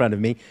right in front of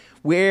me,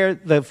 where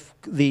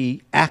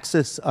the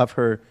axis of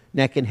her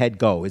neck and head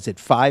go. Is it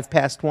 5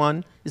 past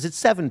 1? Is it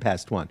 7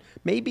 past 1?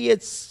 Maybe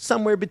it's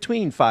somewhere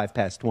between 5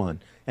 past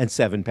 1 and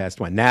 7 past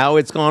 1. Now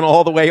it's gone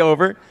all the way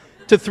over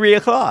to 3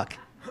 o'clock.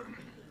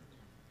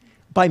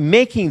 By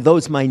making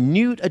those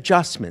minute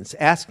adjustments,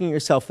 asking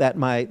yourself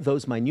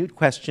those minute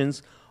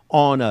questions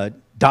on a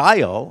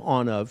dial,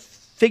 on a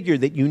figure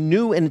that you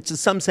knew and to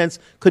some sense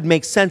could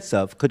make sense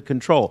of, could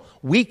control,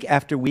 week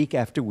after week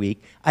after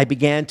week, I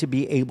began to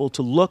be able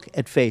to look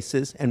at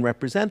faces and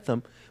represent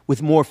them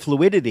with more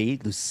fluidity,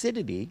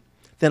 lucidity,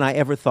 than I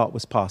ever thought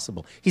was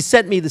possible. He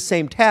sent me the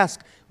same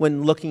task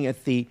when looking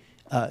at the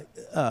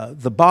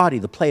body,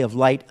 the play of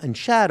light and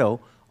shadow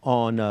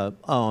on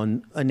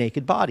a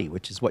naked body,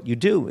 which is what you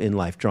do in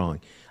life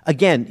drawing.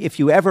 Again, if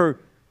you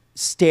ever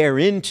stare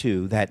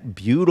into that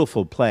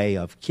beautiful play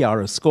of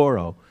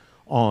chiaroscuro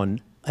on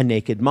a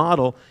naked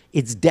model,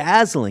 it's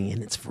dazzling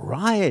in its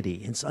variety,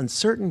 its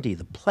uncertainty,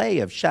 the play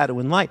of shadow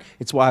and light.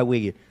 It's why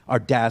we are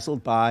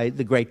dazzled by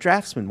the great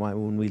draftsmen, why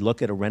when we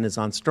look at a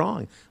Renaissance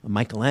drawing, a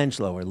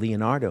Michelangelo or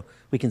Leonardo,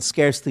 we can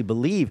scarcely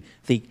believe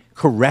the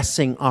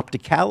caressing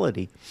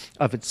opticality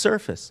of its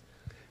surface.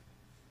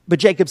 But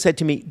Jacob said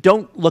to me,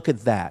 don't look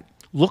at that.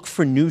 Look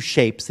for new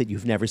shapes that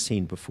you've never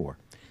seen before.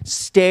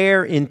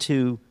 Stare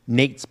into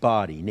Nate's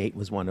body. Nate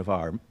was one of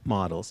our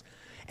models.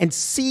 and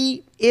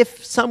see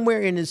if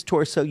somewhere in his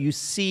torso you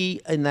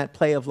see, in that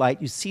play of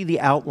light, you see the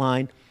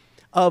outline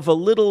of a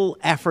little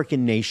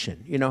African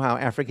nation. You know how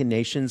African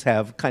nations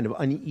have kind of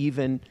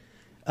uneven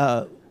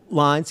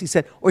lines? He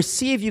said, or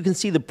see if you can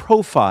see the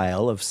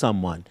profile of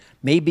someone.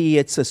 Maybe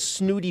it's a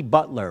snooty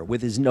butler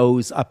with his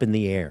nose up in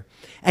the air.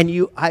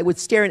 And I would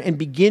stare and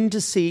begin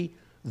to see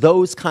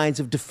those kinds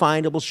of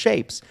definable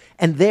shapes.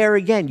 And there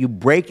again, you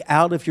break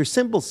out of your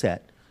symbol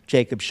set,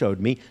 Jacob showed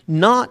me,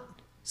 not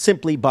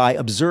simply by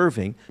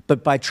observing,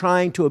 but by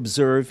trying to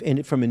observe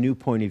from a new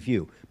point of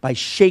view, by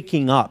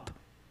shaking up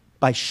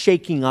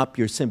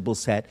your symbol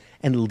set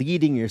and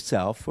leading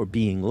yourself, or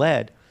being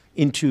led,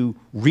 into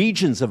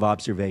regions of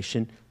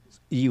observation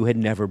you had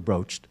never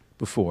broached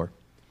before.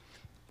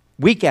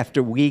 Week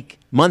after week,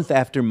 month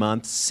after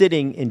month,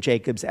 sitting in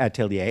Jacob's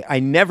atelier, I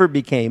never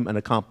became an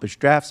accomplished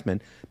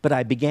draftsman, but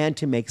I began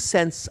to make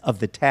sense of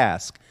the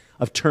task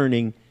of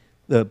turning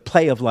the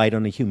play of light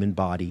on a human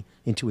body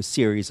into a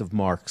series of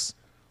marks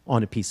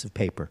on a piece of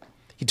paper.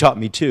 He taught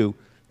me, too,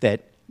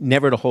 that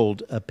never to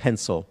hold a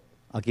pencil.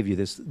 I'll give you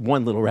this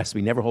one little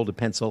recipe. Never hold a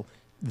pencil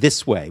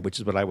this way, which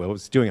is what I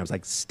was doing. I was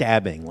like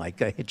stabbing,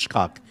 like a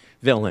Hitchcock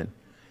villain.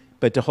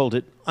 But to hold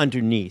it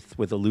underneath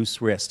with a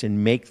loose wrist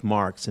and make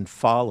marks and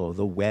follow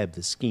the web,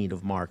 the skein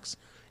of marks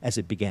as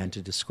it began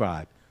to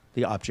describe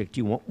the object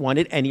you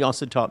wanted. And he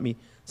also taught me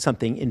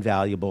something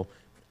invaluable.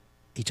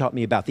 He taught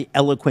me about the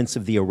eloquence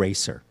of the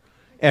eraser.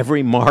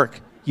 Every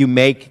mark you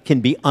make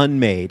can be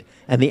unmade,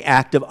 and the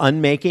act of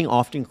unmaking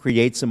often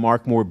creates a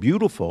mark more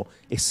beautiful,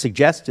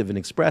 suggestive, and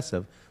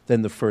expressive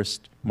than the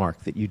first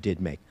mark that you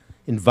did make.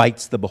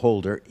 Invites the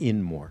beholder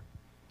in more.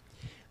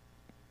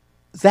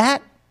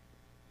 That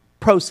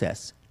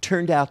process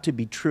turned out to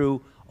be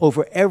true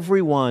over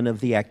every one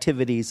of the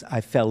activities I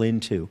fell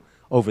into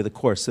over the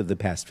course of the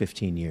past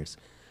 15 years.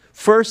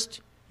 First,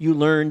 you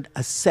learned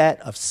a set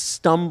of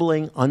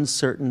stumbling,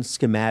 uncertain,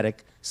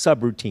 schematic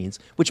subroutines,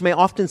 which may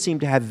often seem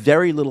to have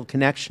very little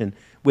connection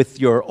with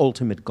your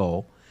ultimate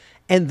goal.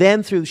 And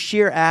then through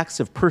sheer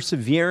acts of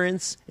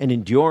perseverance and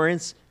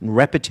endurance and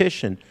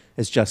repetition,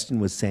 as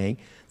Justin was saying,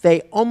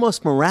 they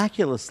almost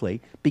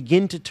miraculously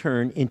begin to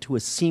turn into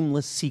a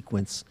seamless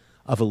sequence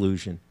of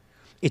illusion.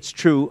 It's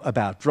true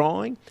about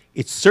drawing.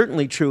 It's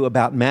certainly true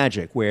about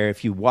magic, where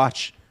if you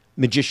watch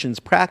magicians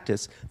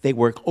practice, they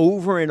work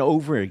over and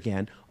over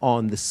again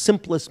on the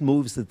simplest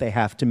moves that they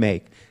have to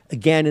make,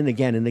 again and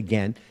again and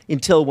again,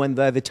 until when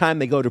by the time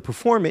they go to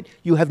perform it,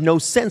 you have no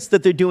sense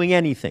that they're doing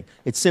anything.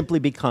 It simply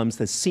becomes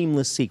the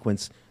seamless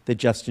sequence that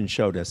Justin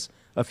showed us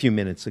a few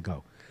minutes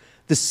ago.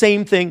 The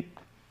same thing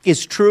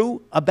is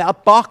true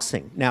about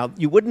boxing. Now,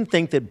 you wouldn't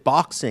think that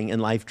boxing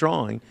and life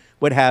drawing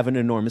would have an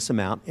enormous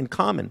amount in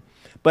common.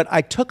 But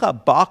I took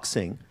up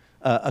boxing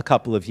a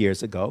couple of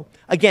years ago,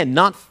 again,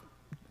 not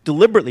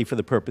deliberately for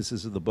the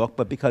purposes of the book,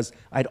 but because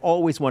I'd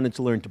always wanted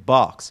to learn to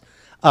box,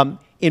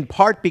 in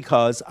part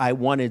because I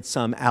wanted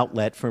some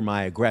outlet for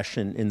my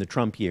aggression in the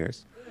Trump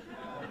years.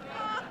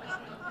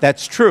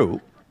 That's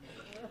true.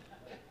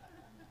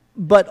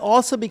 But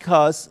also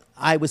because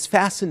I was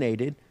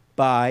fascinated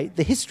by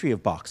the history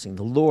of boxing,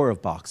 the lore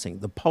of boxing,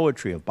 the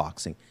poetry of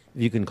boxing,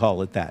 if you can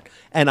call it that.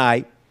 And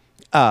I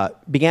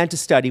began to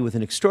study with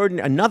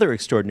another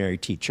extraordinary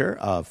teacher,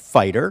 a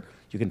fighter.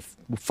 You can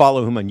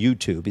follow him on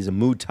YouTube. He's a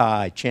Muay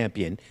Thai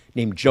champion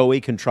named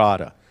Joey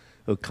Contrada,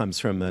 who comes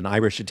from an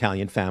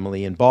Irish-Italian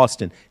family in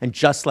Boston. And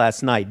just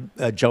last night,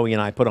 Joey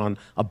and I put on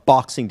a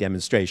boxing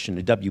demonstration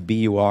at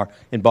WBUR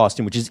in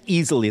Boston, which is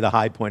easily the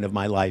high point of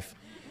my life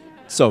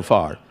so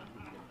far.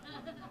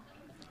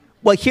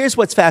 Well, here's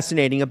what's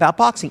fascinating about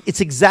boxing.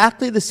 It's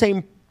exactly the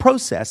same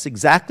process,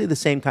 exactly the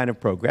same kind of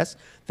progress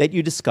that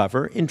you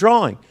discover in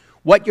drawing.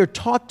 What you're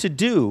taught to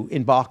do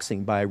in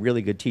boxing by a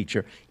really good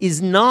teacher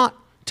is not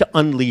to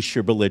unleash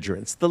your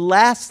belligerence. The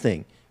last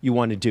thing you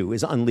want to do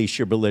is unleash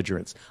your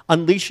belligerence.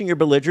 Unleashing your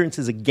belligerence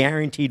is a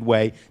guaranteed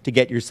way to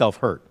get yourself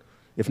hurt,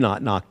 if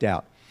not knocked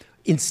out.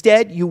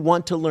 Instead, you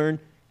want to learn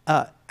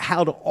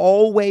how to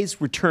always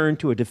return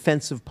to a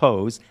defensive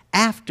pose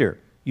after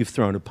you've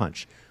thrown a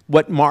punch.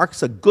 What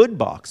marks a good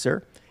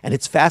boxer, and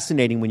it's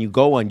fascinating when you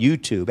go on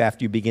YouTube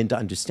after you begin to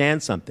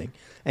understand something,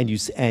 and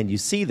you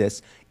see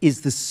this,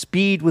 is the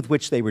speed with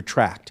which they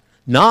retract.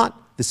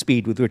 Not the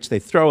speed with which they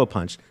throw a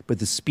punch, but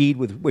the speed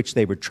with which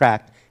they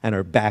retract and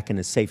are back in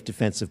a safe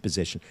defensive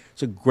position.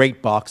 It's a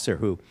great boxer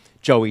who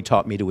Joey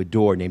taught me to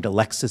adore named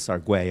Alexis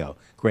Arguello,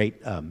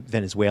 great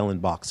Venezuelan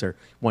boxer,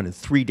 won in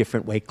 3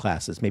 different weight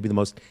classes, maybe the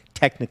most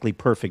technically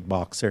perfect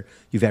boxer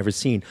you've ever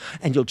seen.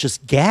 And you'll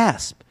just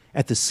gasp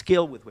at the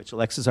skill with which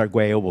Alexis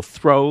Arguello will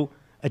throw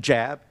a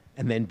jab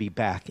and then be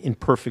back in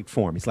perfect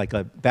form. He's like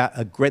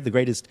the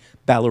greatest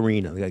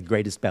ballerina, the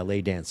greatest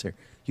ballet dancer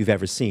you've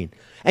ever seen.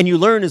 And you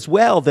learn as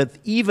well that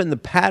even the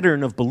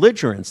pattern of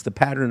belligerence, the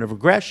pattern of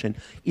aggression,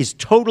 is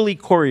totally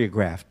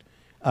choreographed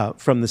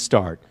from the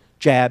start.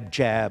 Jab,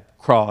 jab,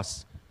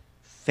 cross,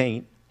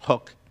 feint,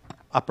 hook,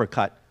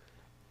 uppercut.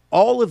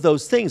 all of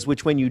those things,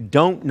 which when you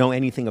don't know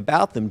anything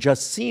about them,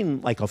 just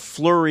seem like a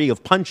flurry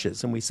of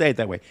punches, and we say it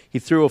that way, he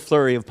threw a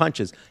flurry of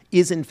punches,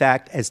 is in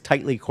fact as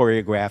tightly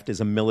choreographed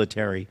as a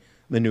military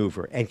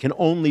maneuver, and can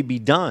only be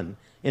done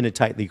in a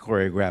tightly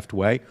choreographed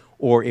way,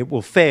 or it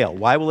will fail.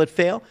 Why will it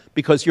fail?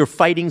 Because you're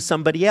fighting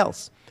somebody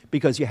else,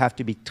 because you have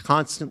to be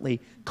constantly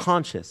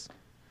conscious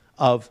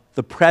of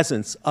the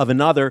presence of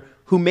another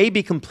who may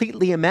be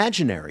completely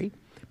imaginary,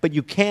 but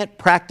you can't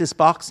practice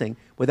boxing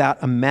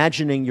without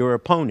imagining your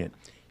opponent.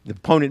 The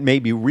opponent may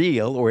be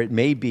real, or it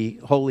may be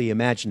wholly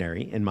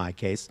imaginary, in my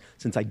case,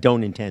 since I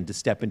don't intend to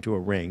step into a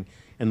ring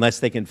unless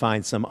they can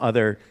find some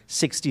other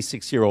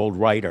 66-year-old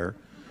writer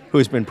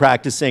who's been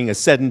practicing a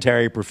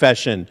sedentary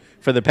profession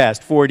for the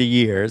past 40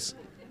 years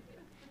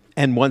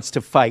and wants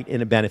to fight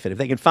in a benefit. If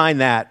they can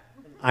find that,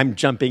 I'm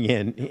jumping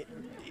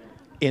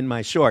in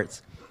my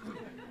shorts.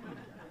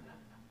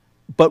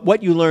 But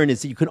what you learn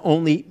is that you can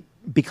only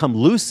become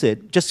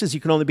lucid, just as you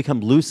can only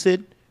become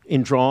lucid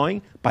in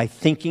drawing by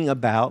thinking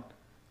about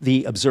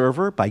the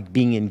observer, by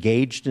being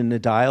engaged in a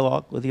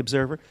dialogue with the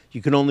observer.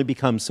 You can only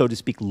become, so to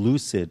speak,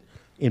 lucid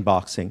in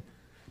boxing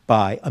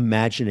by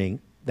imagining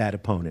that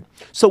opponent.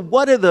 So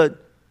what are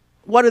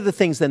the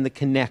things then that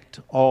connect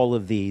all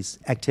of these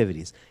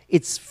activities?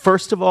 It's,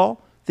 first of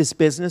all, this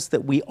business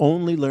that we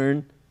only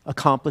learn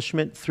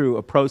accomplishment through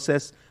a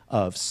process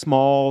of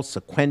small,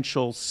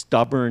 sequential,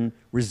 stubborn,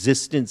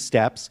 resistant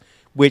steps,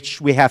 which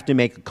we have to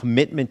make a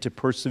commitment to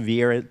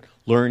persevere at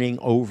learning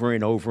over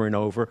and over and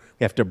over.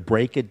 We have to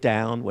break it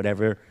down,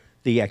 whatever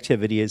the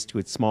activity is, to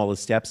its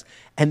smallest steps,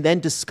 and then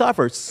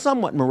discover,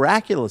 somewhat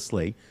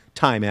miraculously,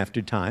 time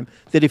after time,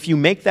 that if you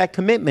make that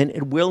commitment,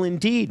 it will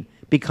indeed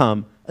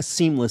become a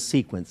seamless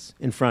sequence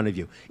in front of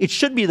you. It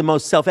should be the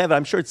most self-evident.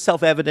 I'm sure it's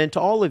self-evident to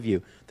all of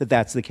you that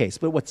that's the case.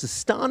 But what's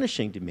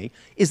astonishing to me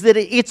is that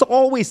it's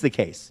always the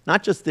case.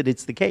 Not just that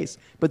it's the case,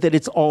 but that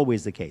it's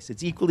always the case.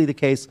 It's equally the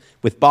case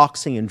with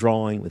boxing and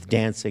drawing, with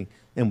dancing,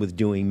 and with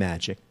doing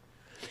magic.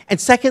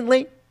 And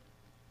secondly,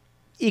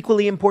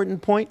 equally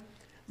important point,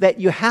 that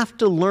you have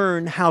to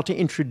learn how to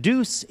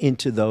introduce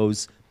into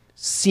those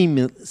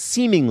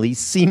seemingly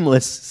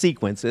seamless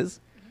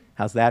sequences.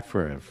 How's that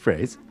for a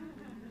phrase?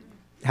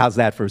 How's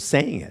that for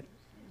saying it?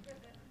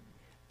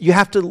 You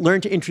have to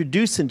learn to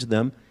introduce into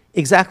them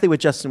exactly what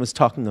Justin was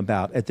talking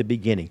about at the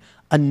beginning,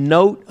 a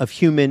note of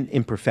human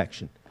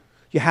imperfection.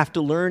 You have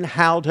to learn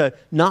how to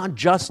not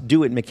just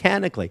do it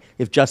mechanically.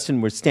 If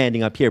Justin were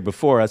standing up here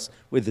before us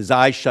with his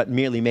eyes shut,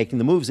 merely making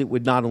the moves, it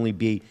would not only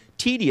be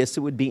tedious, it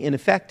would be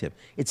ineffective.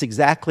 It's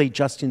exactly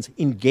Justin's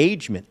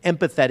engagement,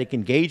 empathetic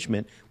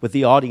engagement with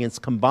the audience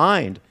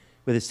combined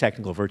with his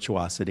technical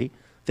virtuosity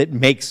that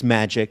makes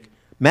magic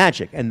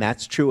magic. And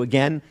that's true,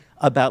 again,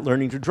 about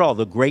learning to draw.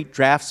 The great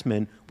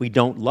draftsmen we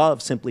don't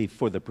love simply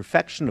for the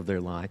perfection of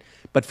their line,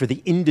 but for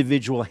the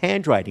individual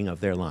handwriting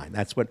of their line.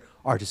 That's what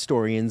art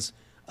historians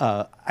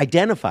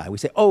identify. We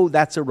say, oh,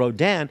 that's a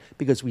Rodin,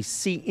 because we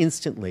see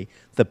instantly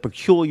the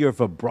peculiar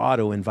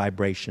vibrato and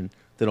vibration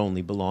that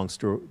only belongs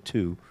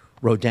to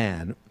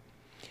Rodin.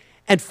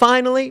 And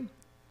finally,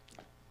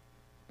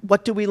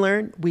 what do we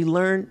learn? We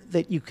learn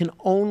that you can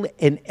only,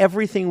 in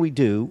everything we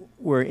do,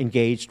 we're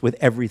engaged with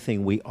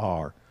everything we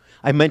are.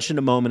 I mentioned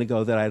a moment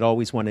ago that I'd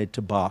always wanted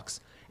to box.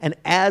 And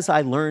as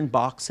I learned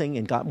boxing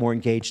and got more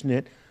engaged in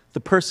it, the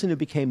person who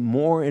became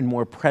more and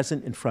more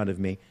present in front of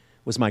me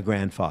was my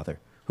grandfather,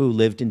 who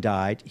lived and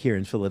died here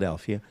in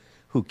Philadelphia,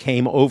 who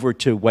came over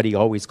to what he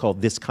always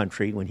called this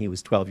country when he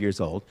was 12 years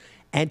old,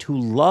 and who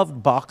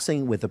loved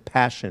boxing with a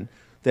passion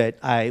that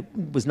I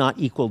was not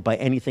equaled by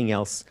anything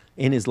else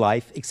in his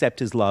life except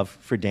his love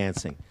for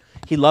dancing.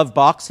 He loved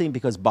boxing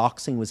because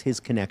boxing was his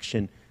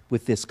connection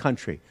with this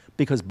country,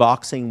 because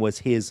boxing was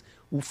his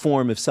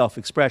form of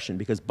self-expression,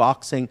 because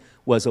boxing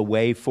was a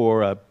way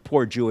for a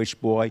poor Jewish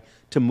boy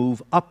to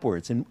move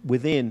upwards and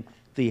within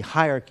the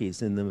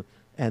hierarchies and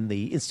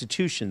the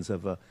institutions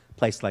of a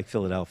place like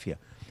Philadelphia.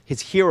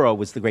 His hero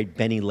was the great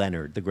Benny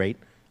Leonard, the great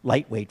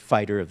lightweight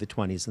fighter of the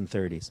 20s and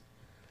 30s.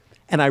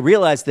 And I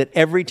realized that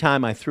every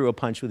time I threw a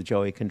punch with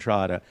Joey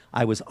Contrada,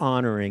 I was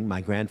honoring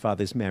my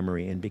grandfather's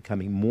memory and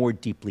becoming more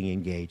deeply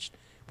engaged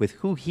with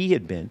who he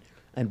had been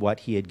and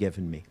what he had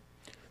given me.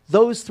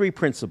 Those three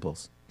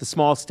principles, the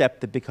small step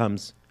that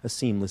becomes a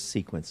seamless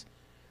sequence,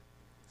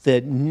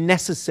 the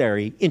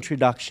necessary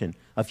introduction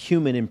of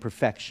human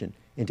imperfection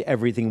into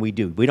everything we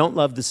do. We don't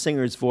love the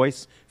singer's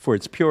voice for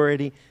its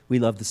purity. We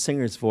love the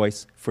singer's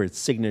voice for its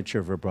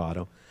signature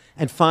vibrato.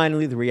 And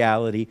finally, the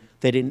reality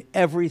that in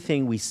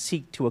everything we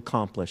seek to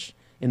accomplish,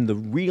 in the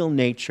real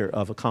nature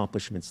of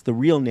accomplishments, the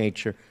real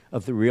nature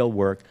of the real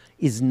work,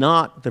 is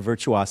not the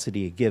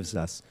virtuosity it gives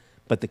us,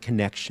 but the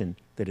connection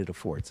that it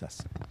affords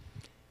us.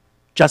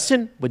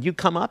 Justin, would you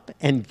come up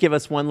and give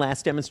us one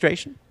last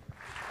demonstration?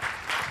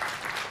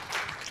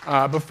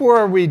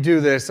 Before we do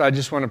this, I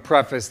just want to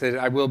preface that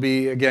I will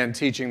be, again,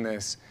 teaching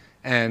this.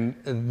 And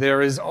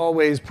there is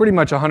always, pretty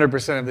much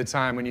 100% of the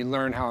time, when you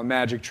learn how a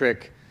magic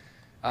trick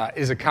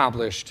is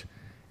accomplished,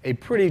 a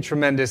pretty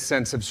tremendous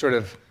sense of sort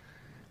of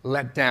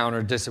letdown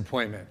or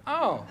disappointment.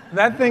 Oh,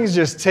 that thing's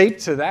just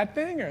taped to that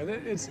thing? Or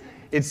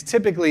it's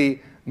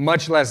typically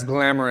much less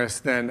glamorous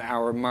than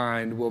our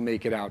mind will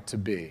make it out to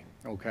be,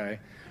 okay?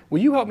 Will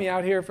you help me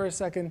out here for a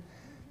second?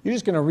 You're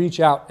just going to reach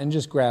out and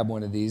just grab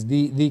one of these.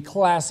 The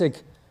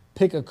classic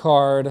pick a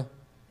card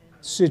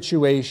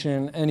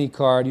situation, any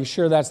card. You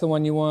sure that's the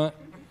one you want?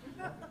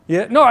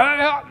 Yeah? No,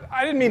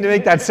 I didn't mean to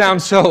make that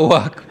sound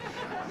so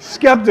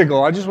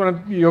skeptical. I just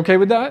want to, you okay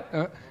with that?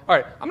 All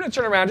right, I'm going to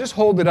turn around, just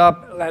hold it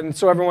up and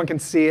so everyone can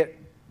see it.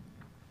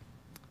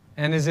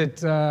 And is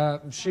it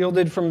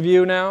shielded from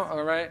view now?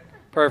 All right,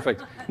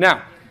 perfect.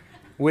 Now,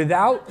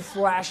 without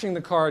flashing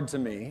the card to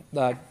me,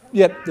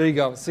 yep, there you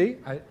go. See?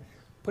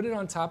 Put it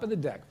on top of the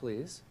deck,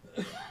 please.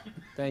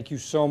 Thank you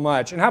so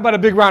much. And how about a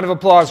big round of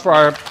applause for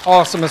our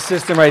awesome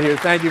assistant right here?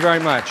 Thank you very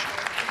much.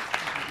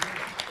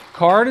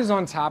 Card is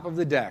on top of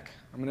the deck.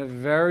 I'm going to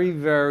very,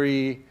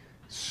 very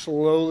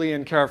slowly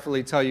and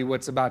carefully tell you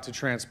what's about to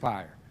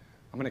transpire.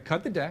 I'm going to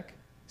cut the deck,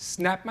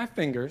 snap my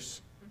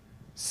fingers,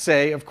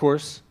 say, of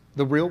course,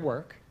 the real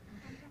work,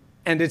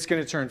 and it's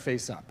going to turn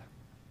face up.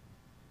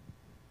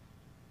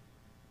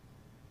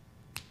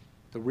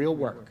 The real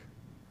work.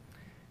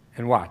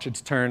 And watch,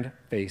 it's turned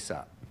face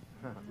up.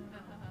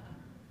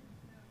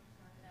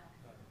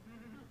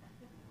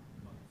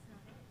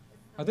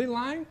 Are they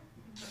lying?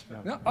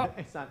 No. Oh.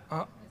 It's not.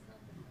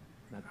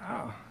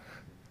 Oh.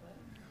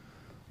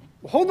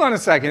 Hold on a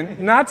second.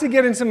 Not to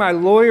get into my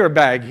lawyer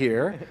bag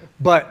here,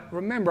 but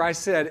remember I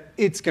said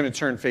it's going to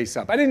turn face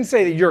up. I didn't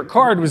say that your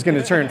card was going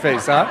to turn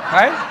face up,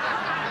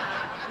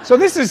 right? So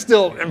this is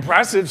still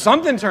impressive.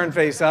 Something turned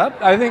face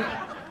up. I think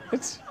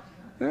it's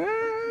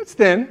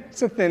thin.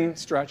 It's a thin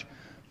stretch.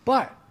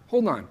 But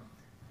hold on.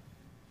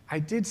 I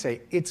did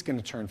say it's going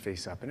to turn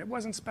face up, and it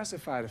wasn't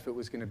specified if it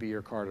was going to be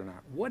your card or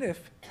not. What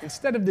if,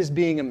 instead of this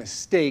being a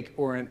mistake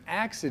or an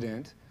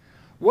accident,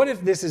 what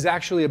if this is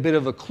actually a bit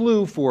of a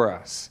clue for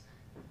us?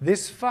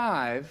 This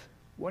 5,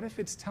 what if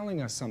it's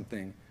telling us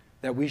something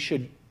that we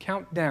should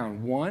count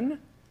down? 1,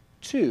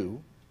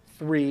 2,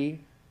 3,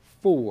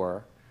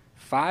 4,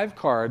 5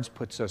 cards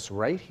puts us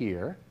right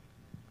here.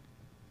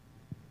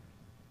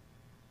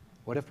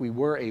 What if we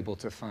were able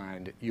to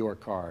find your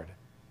card?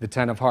 The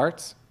 10 of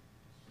hearts?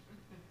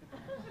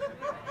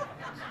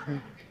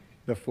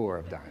 The 4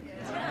 of diamonds.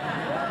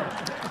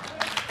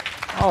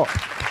 Oh,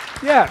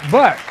 yeah,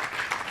 but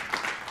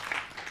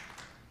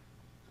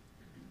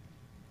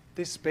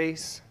this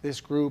space, this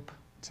group,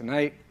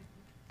 tonight,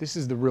 this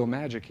is the real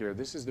magic here.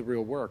 This is the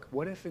real work.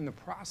 What if in the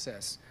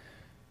process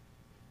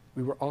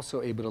we were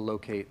also able to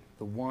locate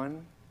the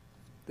 1,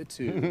 the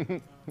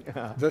 2,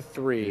 the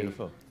 3,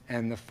 beautiful,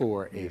 and the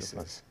 4 aces?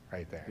 Beautiful.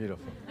 Right there.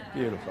 Beautiful.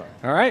 Beautiful.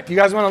 All right, you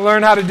guys want to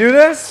learn how to do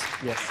this?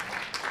 Yes.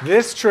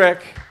 This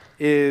trick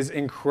is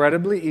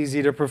incredibly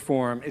easy to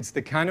perform. It's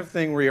the kind of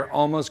thing where you're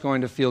almost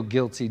going to feel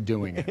guilty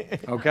doing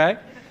it, okay?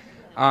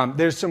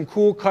 There's some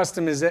cool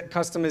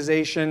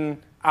customization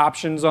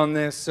options on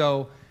this.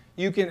 So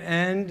you can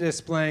end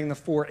displaying the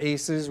 4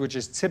 aces, which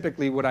is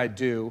typically what I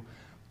do,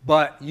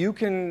 but you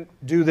can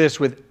do this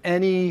with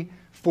any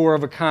 4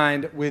 of a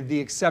kind with the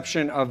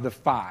exception of the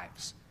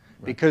 5s,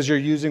 because you're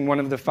using one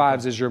of the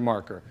 5s as your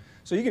marker.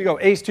 So you can go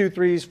ace, 2,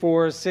 3s,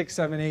 4s, 6,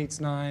 7, 8s,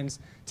 9s,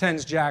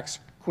 10s, jacks,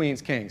 queens,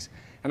 kings.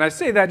 And I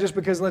say that just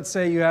because let's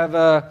say you have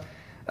a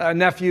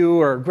nephew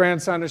or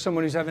grandson or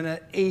someone who's having an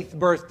 8th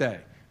birthday.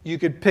 You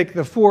could pick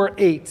the 4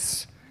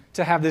 8s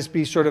to have this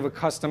be sort of a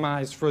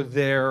customized for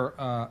their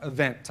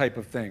event type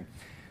of thing.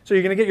 So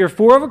you're going to get your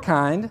 4 of a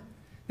kind.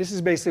 This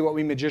is basically what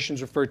we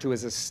magicians refer to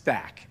as a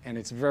stack, and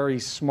it's a very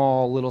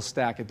small little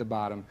stack at the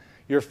bottom.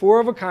 Your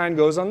 4 of a kind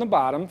goes on the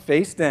bottom,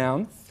 face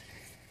down.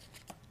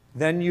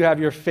 Then you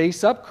have your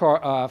face-up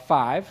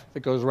 5 that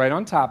goes right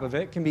on top of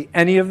it. It can be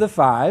any of the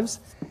 5s.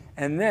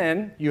 And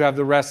then you have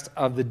the rest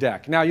of the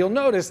deck. Now, you'll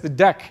notice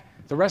the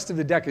rest of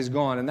the deck is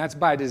gone, and that's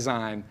by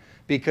design,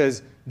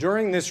 because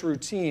during this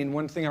routine,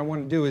 one thing I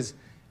want to do is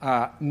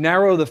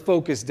narrow the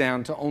focus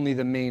down to only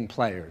the main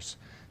players.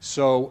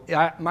 So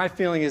my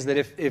feeling is that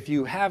if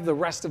you have the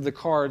rest of the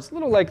cards, a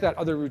little like that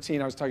other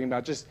routine I was talking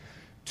about, just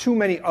too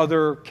many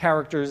other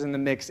characters in the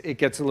mix, it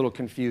gets a little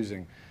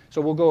confusing. So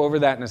we'll go over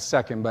that in a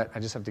second, but I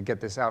just have to get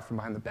this out from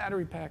behind the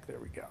battery pack. There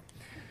we go.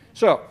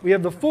 So we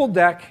have the full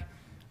deck,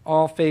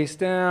 all face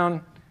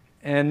down,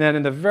 and then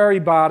in the very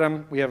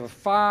bottom, we have a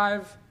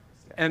 5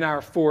 and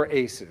our 4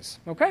 aces,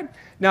 okay?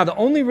 Now, the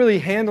only really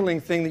handling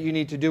thing that you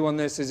need to do on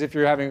this is if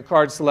you're having a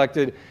card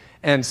selected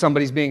and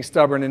somebody's being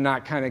stubborn and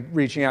not kind of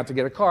reaching out to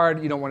get a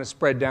card, you don't want to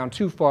spread down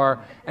too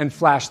far and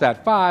flash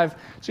that 5.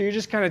 So you're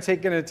just kind of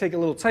going to take a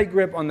little tight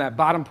grip on that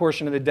bottom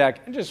portion of the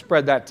deck and just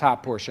spread that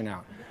top portion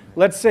out.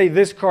 Let's say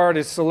this card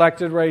is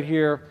selected right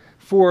here,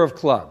 4 of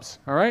clubs,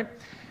 all right?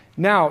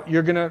 Now,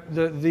 you're going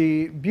to,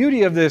 the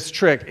beauty of this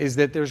trick is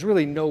that there's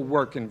really no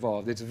work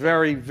involved. It's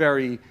very,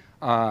 very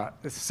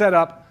set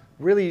up.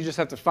 Really, you just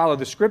have to follow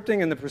the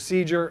scripting and the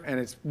procedure, and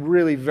it's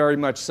really very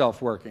much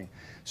self-working.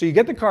 So you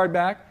get the card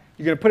back,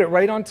 you're going to put it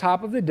right on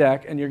top of the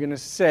deck, and you're going to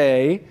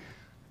say,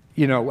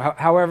 you know,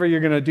 however you're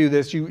going to do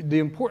this, the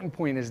important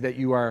point is that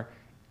you are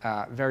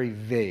very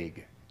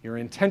vague. You're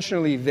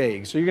intentionally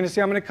vague. So you're going to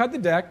say, I'm going to cut the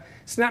deck,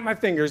 snap my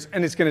fingers,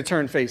 and it's going to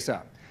turn face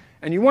up.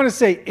 And you want to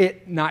say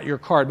it, not your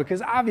card,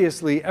 because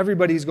obviously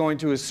everybody's going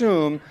to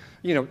assume,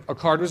 you know, a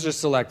card was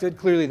just selected.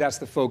 Clearly that's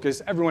the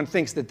focus. Everyone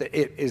thinks that the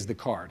it is the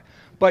card.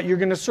 But you're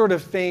going to sort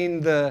of feign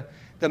the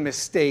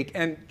mistake.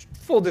 And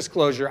full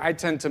disclosure, I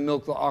tend to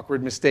milk the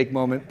awkward mistake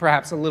moment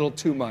perhaps a little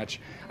too much.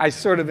 I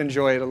sort of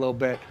enjoy it a little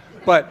bit.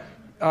 But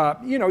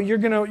you know, you're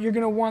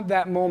gonna want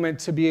that moment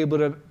to be able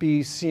to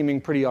be seeming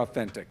pretty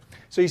authentic.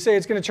 So you say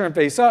it's going to turn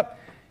face up,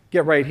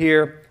 get right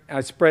here, and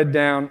I spread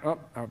down. Oh,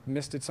 I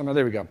missed it somehow.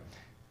 There we go.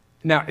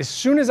 Now, as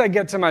soon as I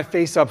get to my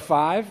face up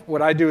 5,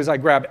 what I do is I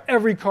grab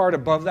every card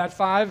above that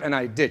 5 and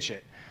I ditch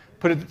it.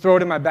 Throw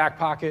it in my back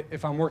pocket.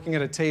 If I'm working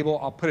at a table,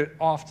 I'll put it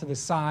off to the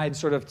side,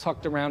 sort of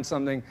tucked around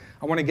something.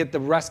 I want to get the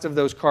rest of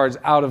those cards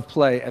out of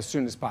play as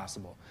soon as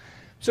possible.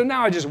 So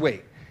now I just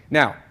wait.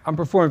 Now, I'm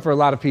performing for a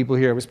lot of people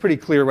here. It was pretty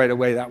clear right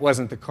away that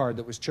wasn't the card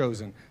that was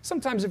chosen.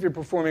 Sometimes if you're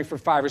performing for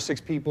 5 or 6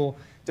 people,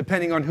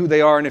 depending on who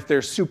they are and if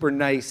they're super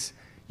nice,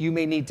 you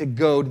may need to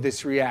goad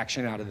this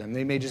reaction out of them.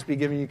 They may just be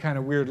giving you kind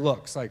of weird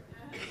looks like,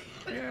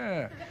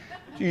 yeah.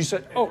 You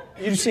said, oh,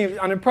 you seem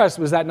unimpressed.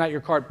 Was that not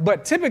your card?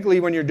 But typically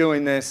when you're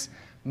doing this,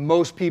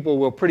 most people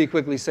will pretty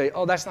quickly say,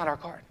 oh, that's not our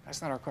card.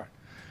 That's not our card.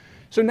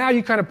 So now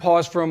you kind of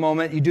pause for a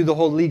moment. You do the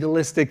whole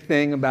legalistic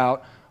thing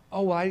about,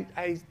 oh, I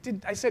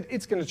said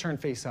it's going to turn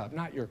face up,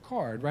 not your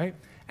card, right?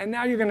 And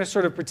now you're going to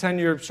sort of pretend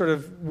you're sort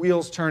of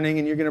wheels turning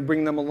and you're going to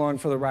bring them along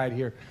for the ride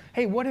here.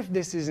 Hey, what if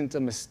this isn't a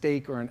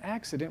mistake or an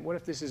accident? What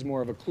if this is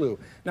more of a clue?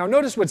 Now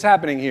notice what's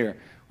happening here.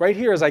 Right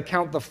here as I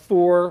count the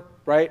 4,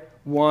 right?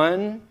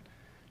 1,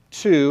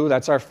 2,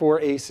 that's our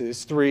 4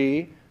 aces,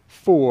 3,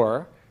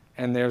 4,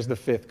 and there's the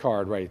 5th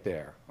card right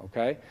there,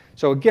 okay?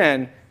 So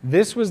again,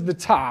 this was the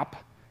top,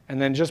 and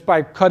then just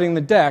by cutting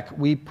the deck,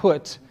 we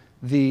put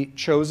the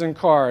chosen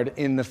card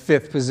in the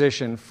 5th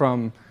position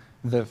from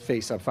the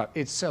face-up 5.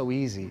 It's so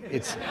easy.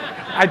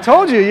 I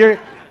told you,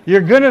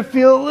 you're going to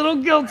feel a little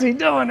guilty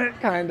doing it,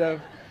 kind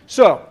of.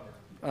 So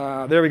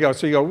there we go.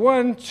 So you go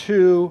 1,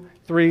 2,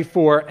 3,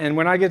 4, and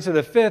when I get to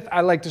the 5th,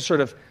 I like to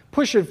sort of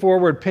push it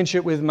forward, pinch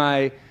it with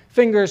my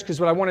fingers, because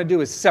what I want to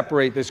do is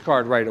separate this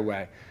card right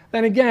away.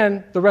 Then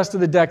again, the rest of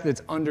the deck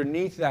that's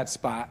underneath that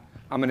spot,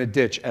 I'm going to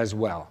ditch as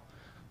well.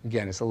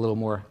 Again, it's a little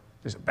more.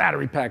 There's a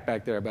battery pack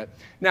back there. But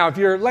now, if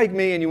you're like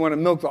me and you want to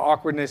milk the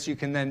awkwardness, you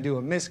can then do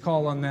a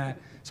miscall on that.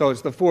 So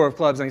it's the 4 of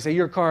clubs, and I say,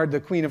 your card, the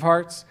Queen of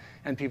Hearts.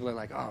 And people are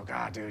like, oh,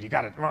 God, dude, you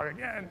got it wrong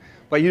again.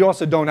 But you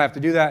also don't have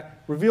to do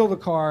that. Reveal the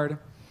card.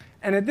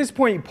 And at this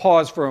point, you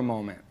pause for a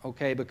moment,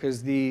 okay?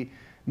 Because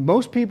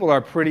most people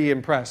are pretty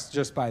impressed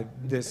just by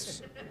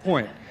this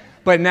point.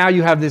 But now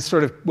you have this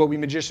sort of what we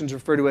magicians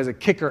refer to as a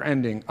kicker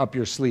ending up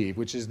your sleeve,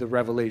 which is the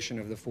revelation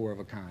of the 4 of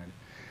a kind.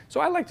 So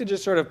I like to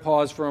just sort of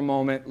pause for a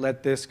moment,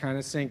 let this kind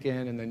of sink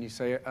in, and then you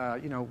say,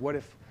 you know, what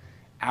if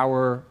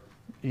our,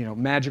 you know,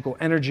 magical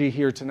energy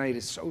here tonight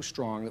is so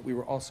strong that we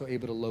were also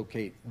able to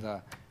locate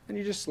and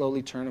you just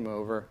slowly turn them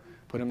over,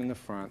 put them in the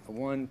front, the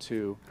 1,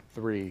 2,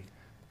 3,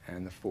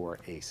 and the 4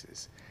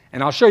 aces.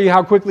 And I'll show you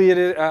how quickly it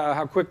is,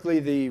 how quickly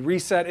the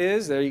reset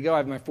is. There you go. I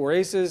have my 4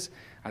 aces.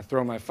 I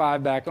throw my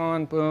 5 back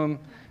on, boom,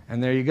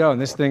 and there you go.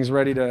 And this thing's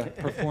ready to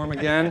perform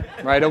again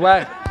right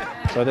away.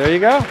 So there you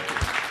go.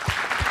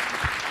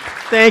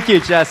 Thank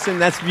you, Justin.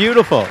 That's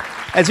beautiful.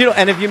 As you know,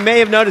 and if you may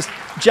have noticed,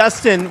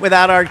 Justin,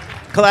 without our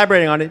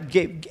collaborating on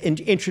it,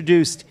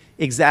 introduced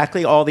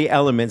exactly all the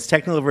elements,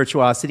 technical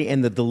virtuosity,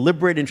 and the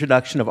deliberate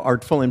introduction of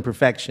artful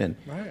imperfection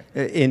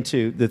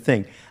into the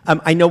thing.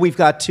 I know we've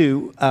got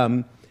to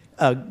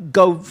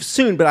go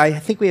soon, but I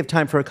think we have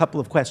time for a couple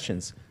of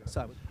questions.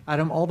 So.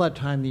 Adam, all that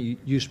time that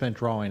you spent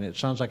drawing, it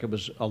sounds like it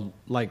was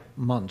like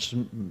months,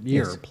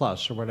 year Yes.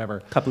 plus or whatever.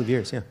 A couple of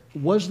years, yeah.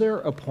 Was there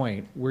a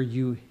point where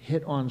you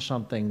hit on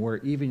something where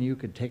even you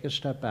could take a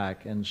step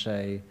back and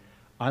say,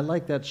 I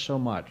like that so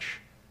much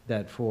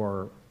that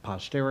for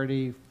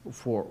posterity,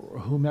 for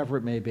whomever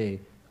it may be,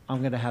 I'm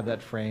going to have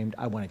that framed,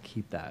 I want to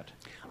keep that?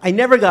 I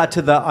never got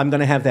to the I'm going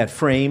to have that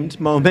framed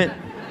moment,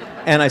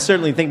 and I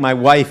certainly think my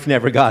wife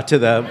never got to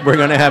the we're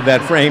going to have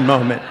that framed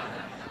moment.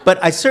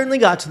 But I certainly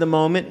got to the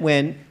moment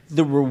when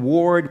the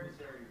reward was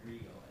very real.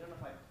 I don't know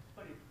if I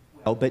put it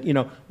well, but you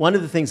know, one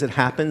of the things that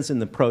happens in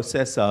the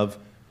process of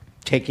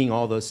taking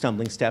all those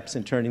stumbling steps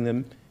and turning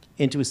them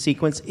into a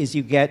sequence is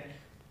you get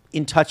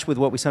in touch with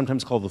what we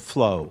sometimes call the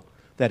flow,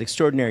 that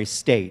extraordinary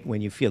state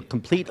when you feel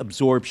complete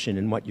absorption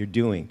in what you're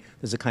doing.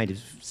 There's a kind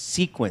of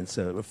sequence,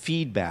 a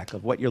feedback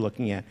of what you're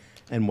looking at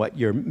and what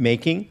you're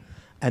making.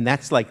 And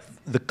that's like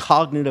the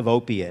cognitive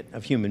opiate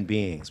of human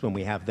beings when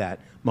we have that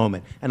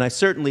moment. And there's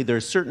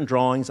certain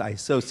drawings I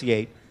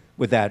associate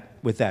with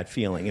that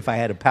feeling. If I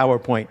had a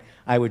PowerPoint,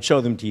 I would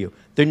show them to you.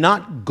 They're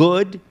not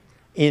good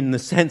in the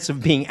sense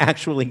of being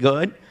actually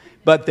good,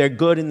 but they're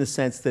good in the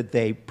sense that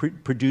they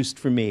produced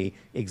for me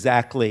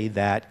exactly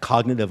that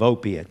cognitive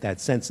opiate,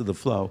 that sense of the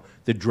flow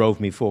that drove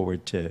me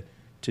forward to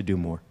do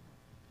more.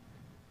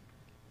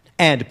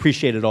 And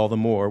appreciated all the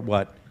more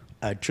what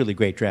a truly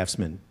great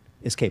draftsman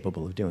is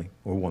capable of doing,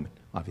 or woman,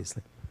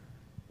 obviously.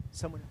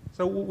 Someone.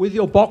 So with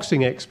your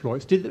boxing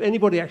exploits, did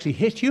anybody actually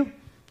hit you?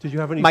 Did you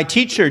have any? My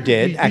teacher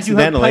did,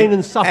 accidentally. Did you have pain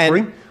and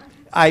suffering? And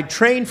I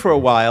trained for a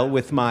while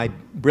with my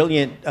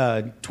brilliant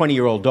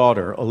 20-year-old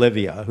daughter,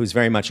 Olivia, who's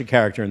very much a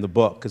character in the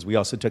book, because we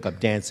also took up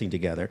dancing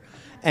together.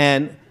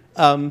 And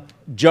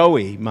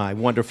Joey, my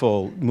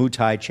wonderful Muay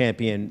Thai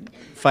champion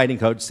fighting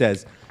coach,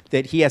 says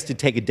that he has to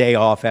take a day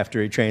off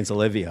after he trains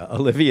Olivia.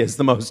 Olivia is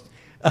the most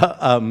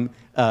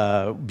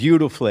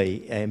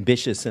beautifully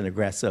ambitious and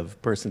aggressive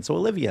person. So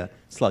Olivia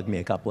slugged me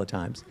a couple of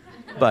times.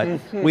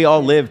 But we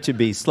all live to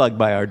be slugged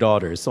by our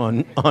daughters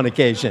on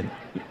occasion.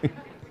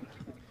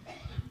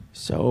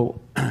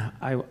 So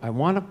I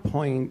want to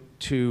point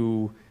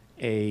to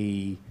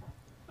a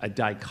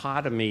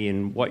dichotomy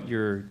in what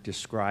you're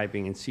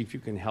describing and see if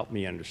you can help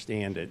me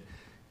understand it.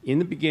 In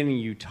the beginning,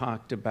 you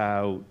talked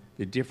about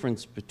the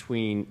difference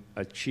between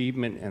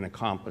achievement and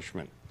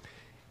accomplishment.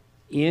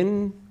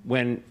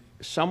 When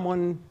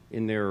someone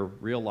in their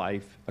real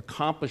life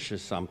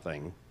accomplishes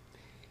something,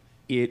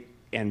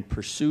 and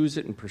pursues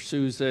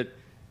it,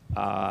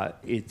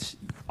 it's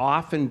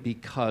often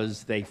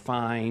because they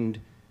find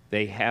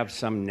they have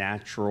some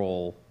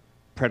natural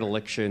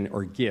predilection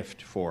or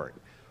gift for it.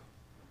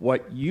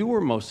 What you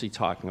were mostly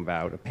talking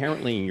about,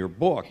 apparently in your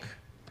book,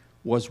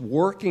 was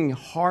working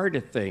hard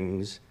at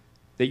things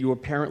that you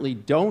apparently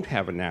don't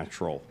have a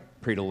natural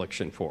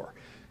predilection for.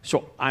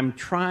 So I'm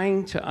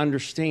trying to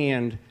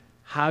understand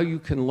how you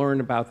can learn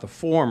about the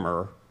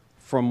former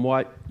from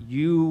what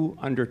you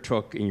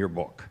undertook in your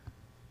book.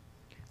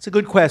 It's a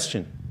good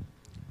question.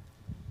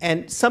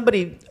 And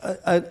somebody,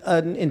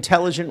 an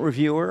intelligent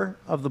reviewer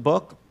of the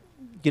book,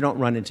 you don't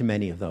run into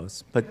many of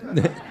those, but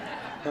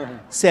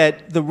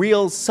said the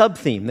real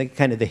sub-theme, the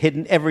kind of the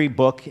hidden, every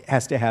book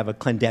has to have a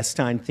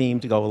clandestine theme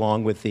to go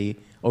along with the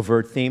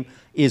overt theme,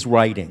 is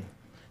writing.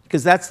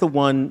 Because that's the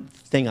one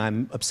thing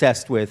I'm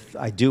obsessed with.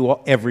 I do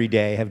every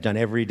day, have done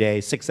every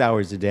day, 6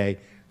 hours a day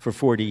for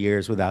 40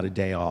 years without a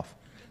day off.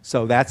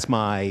 So that's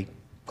my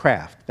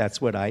craft. That's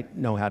what I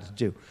know how to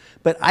do.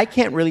 But I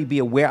can't really be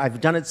aware.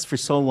 I've done it for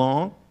so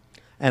long,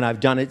 and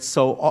I've done it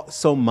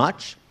so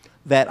much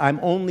that I'm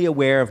only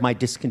aware of my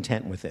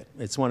discontent with it.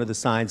 It's one of the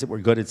signs that we're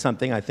good at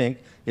something, I think,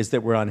 is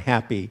that we're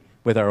unhappy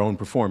with our own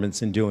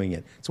performance in doing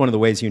it. It's one of the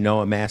ways you know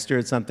a master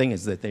at something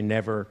is that they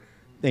never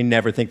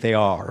think they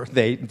are.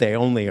 They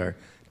only are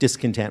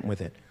discontent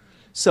with it.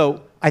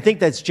 So I think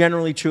that's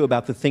generally true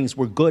about the things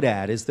we're good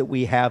at, is that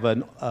we have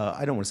an,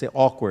 I don't want to say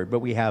awkward, but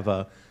we have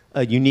a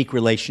unique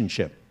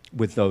relationship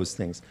with those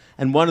things.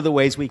 And one of the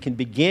ways we can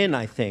begin,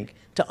 I think,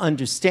 to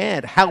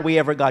understand how we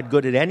ever got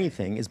good at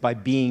anything is by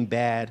being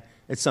bad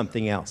at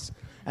something else.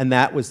 And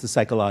that was the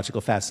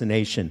psychological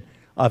fascination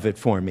of it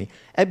for me.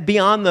 And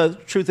beyond the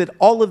truth that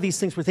all of these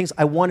things were things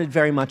I wanted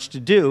very much to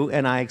do,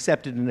 and I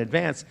accepted in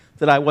advance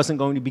that I wasn't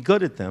going to be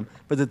good at them,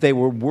 but that they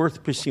were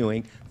worth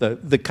pursuing.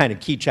 The kind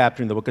of key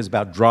chapter in the book is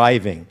about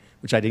driving,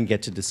 which I didn't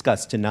get to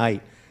discuss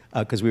tonight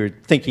because we were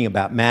thinking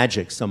about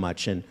magic so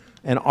much and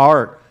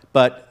art.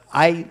 But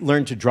I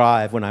learned to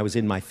drive when I was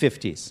in my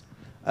 50s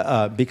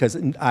because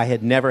I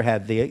had never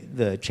had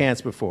the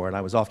chance before, and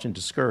I was often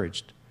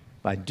discouraged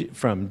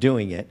from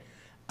doing it.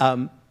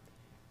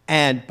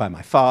 And by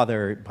my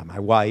father, by my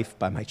wife,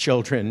 by my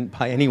children,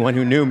 by anyone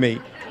who knew me,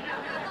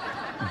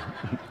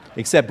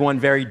 except one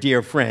very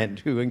dear friend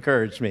who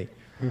encouraged me.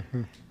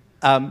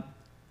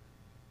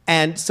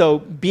 And so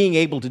being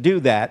able to do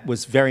that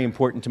was very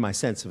important to my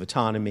sense of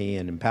autonomy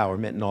and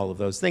empowerment and all of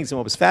those things. And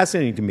what was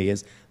fascinating to me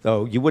is,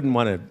 though you wouldn't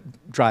want to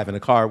drive in a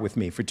car with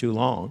me for too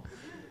long,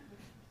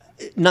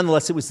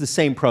 nonetheless, it was the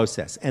same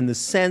process. And the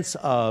sense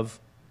of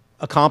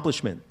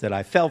accomplishment that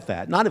I felt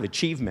that, not of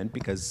achievement,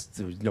 because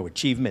there was no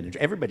achievement.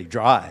 Everybody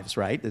drives,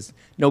 right? There's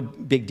no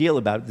big deal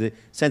about it. The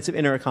sense of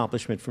inner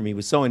accomplishment for me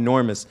was so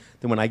enormous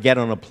that when I get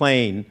on a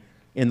plane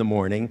in the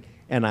morning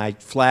and I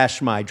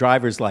flash my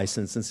driver's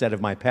license instead of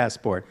my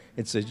passport,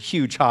 it's a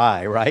huge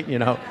high, right? You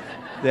know,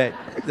 that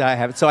I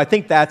have. So I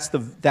think that's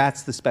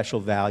the special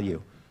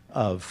value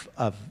of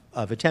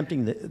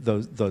attempting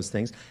those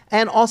things.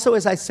 And also,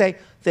 as I say,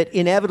 that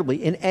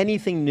inevitably, in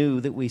anything new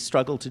that we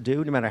struggle to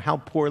do, no matter how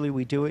poorly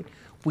we do it,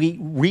 we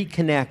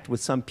reconnect with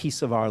some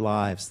piece of our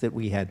lives that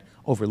we had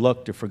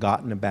overlooked or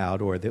forgotten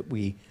about, or that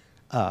we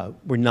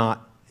were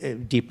not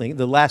deeply.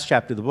 The last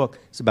chapter of the book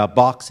is about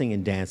boxing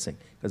and dancing,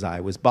 because I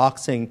was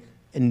boxing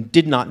and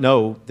did not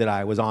know that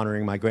I was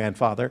honoring my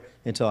grandfather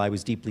until I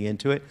was deeply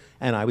into it,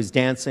 and I was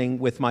dancing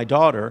with my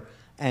daughter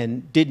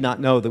and did not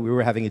know that we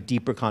were having a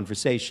deeper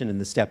conversation in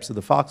the steps of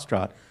the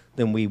foxtrot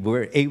than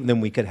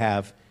we could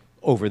have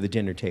over the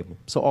dinner table.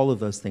 So all of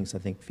those things, I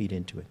think, feed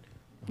into it.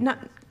 Not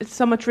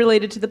so much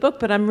related to the book,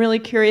 but I'm really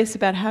curious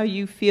about how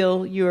you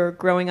feel your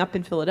growing up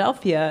in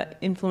Philadelphia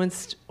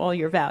influenced all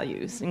your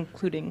values,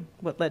 including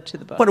what led to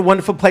the book. What a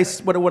wonderful place,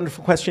 what a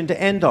wonderful question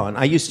to end on.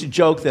 I used to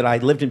joke that I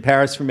lived in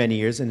Paris for many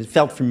years, and it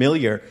felt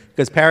familiar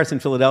because Paris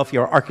and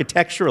Philadelphia are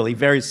architecturally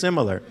very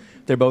similar.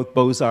 They're both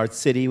Beaux-Arts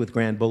city with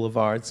grand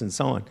boulevards and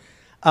so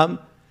on.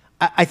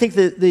 I think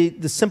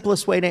the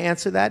simplest way to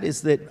answer that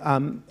is that,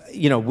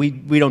 you know,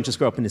 we don't just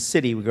grow up in a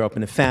city, we grow up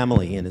in a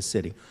family in a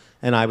city.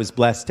 and I was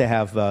blessed to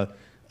have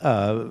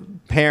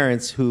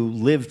parents who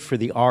lived for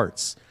the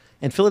arts.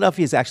 And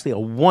Philadelphia is actually a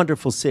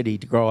wonderful city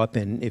to grow up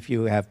in if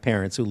you have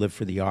parents who live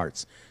for the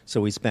arts.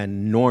 So we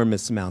spend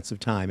enormous amounts of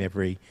time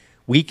every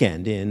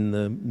weekend in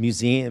the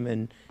museum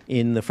and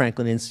in the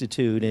Franklin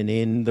Institute and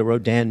in the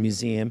Rodin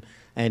Museum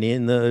and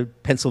in the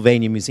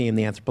Pennsylvania Museum.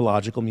 The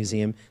Anthropological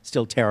Museum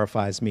still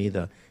terrifies me,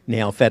 the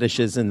nail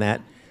fetishes in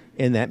that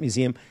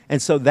museum.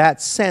 And so that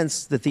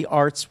sense that the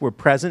arts were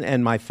present,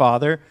 and my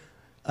father,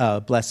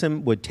 bless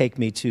him, would take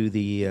me to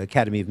the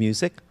Academy of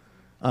Music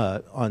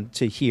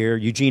to hear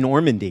Eugene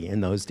Ormandy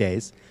in those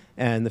days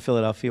and the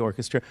Philadelphia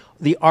Orchestra.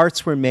 The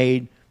arts were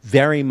made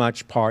very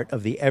much part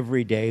of the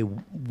everyday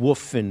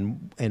woof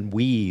and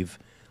weave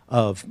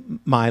of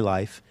my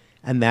life,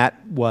 and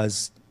that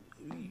was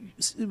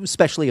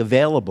especially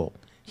available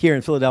here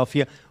in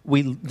Philadelphia.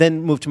 We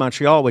then moved to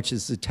Montreal, which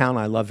is a town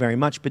I love very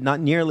much, but not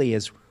nearly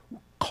as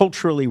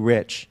culturally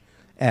rich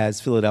as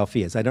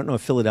Philadelphia is. I don't know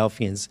if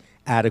Philadelphians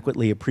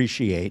adequately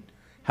appreciate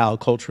how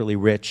culturally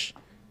rich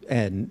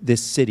and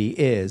this city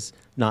is,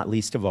 not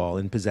least of all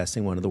in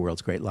possessing one of the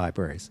world's great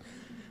libraries.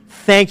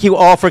 Thank you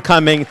all for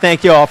coming.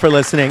 Thank you all for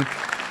listening.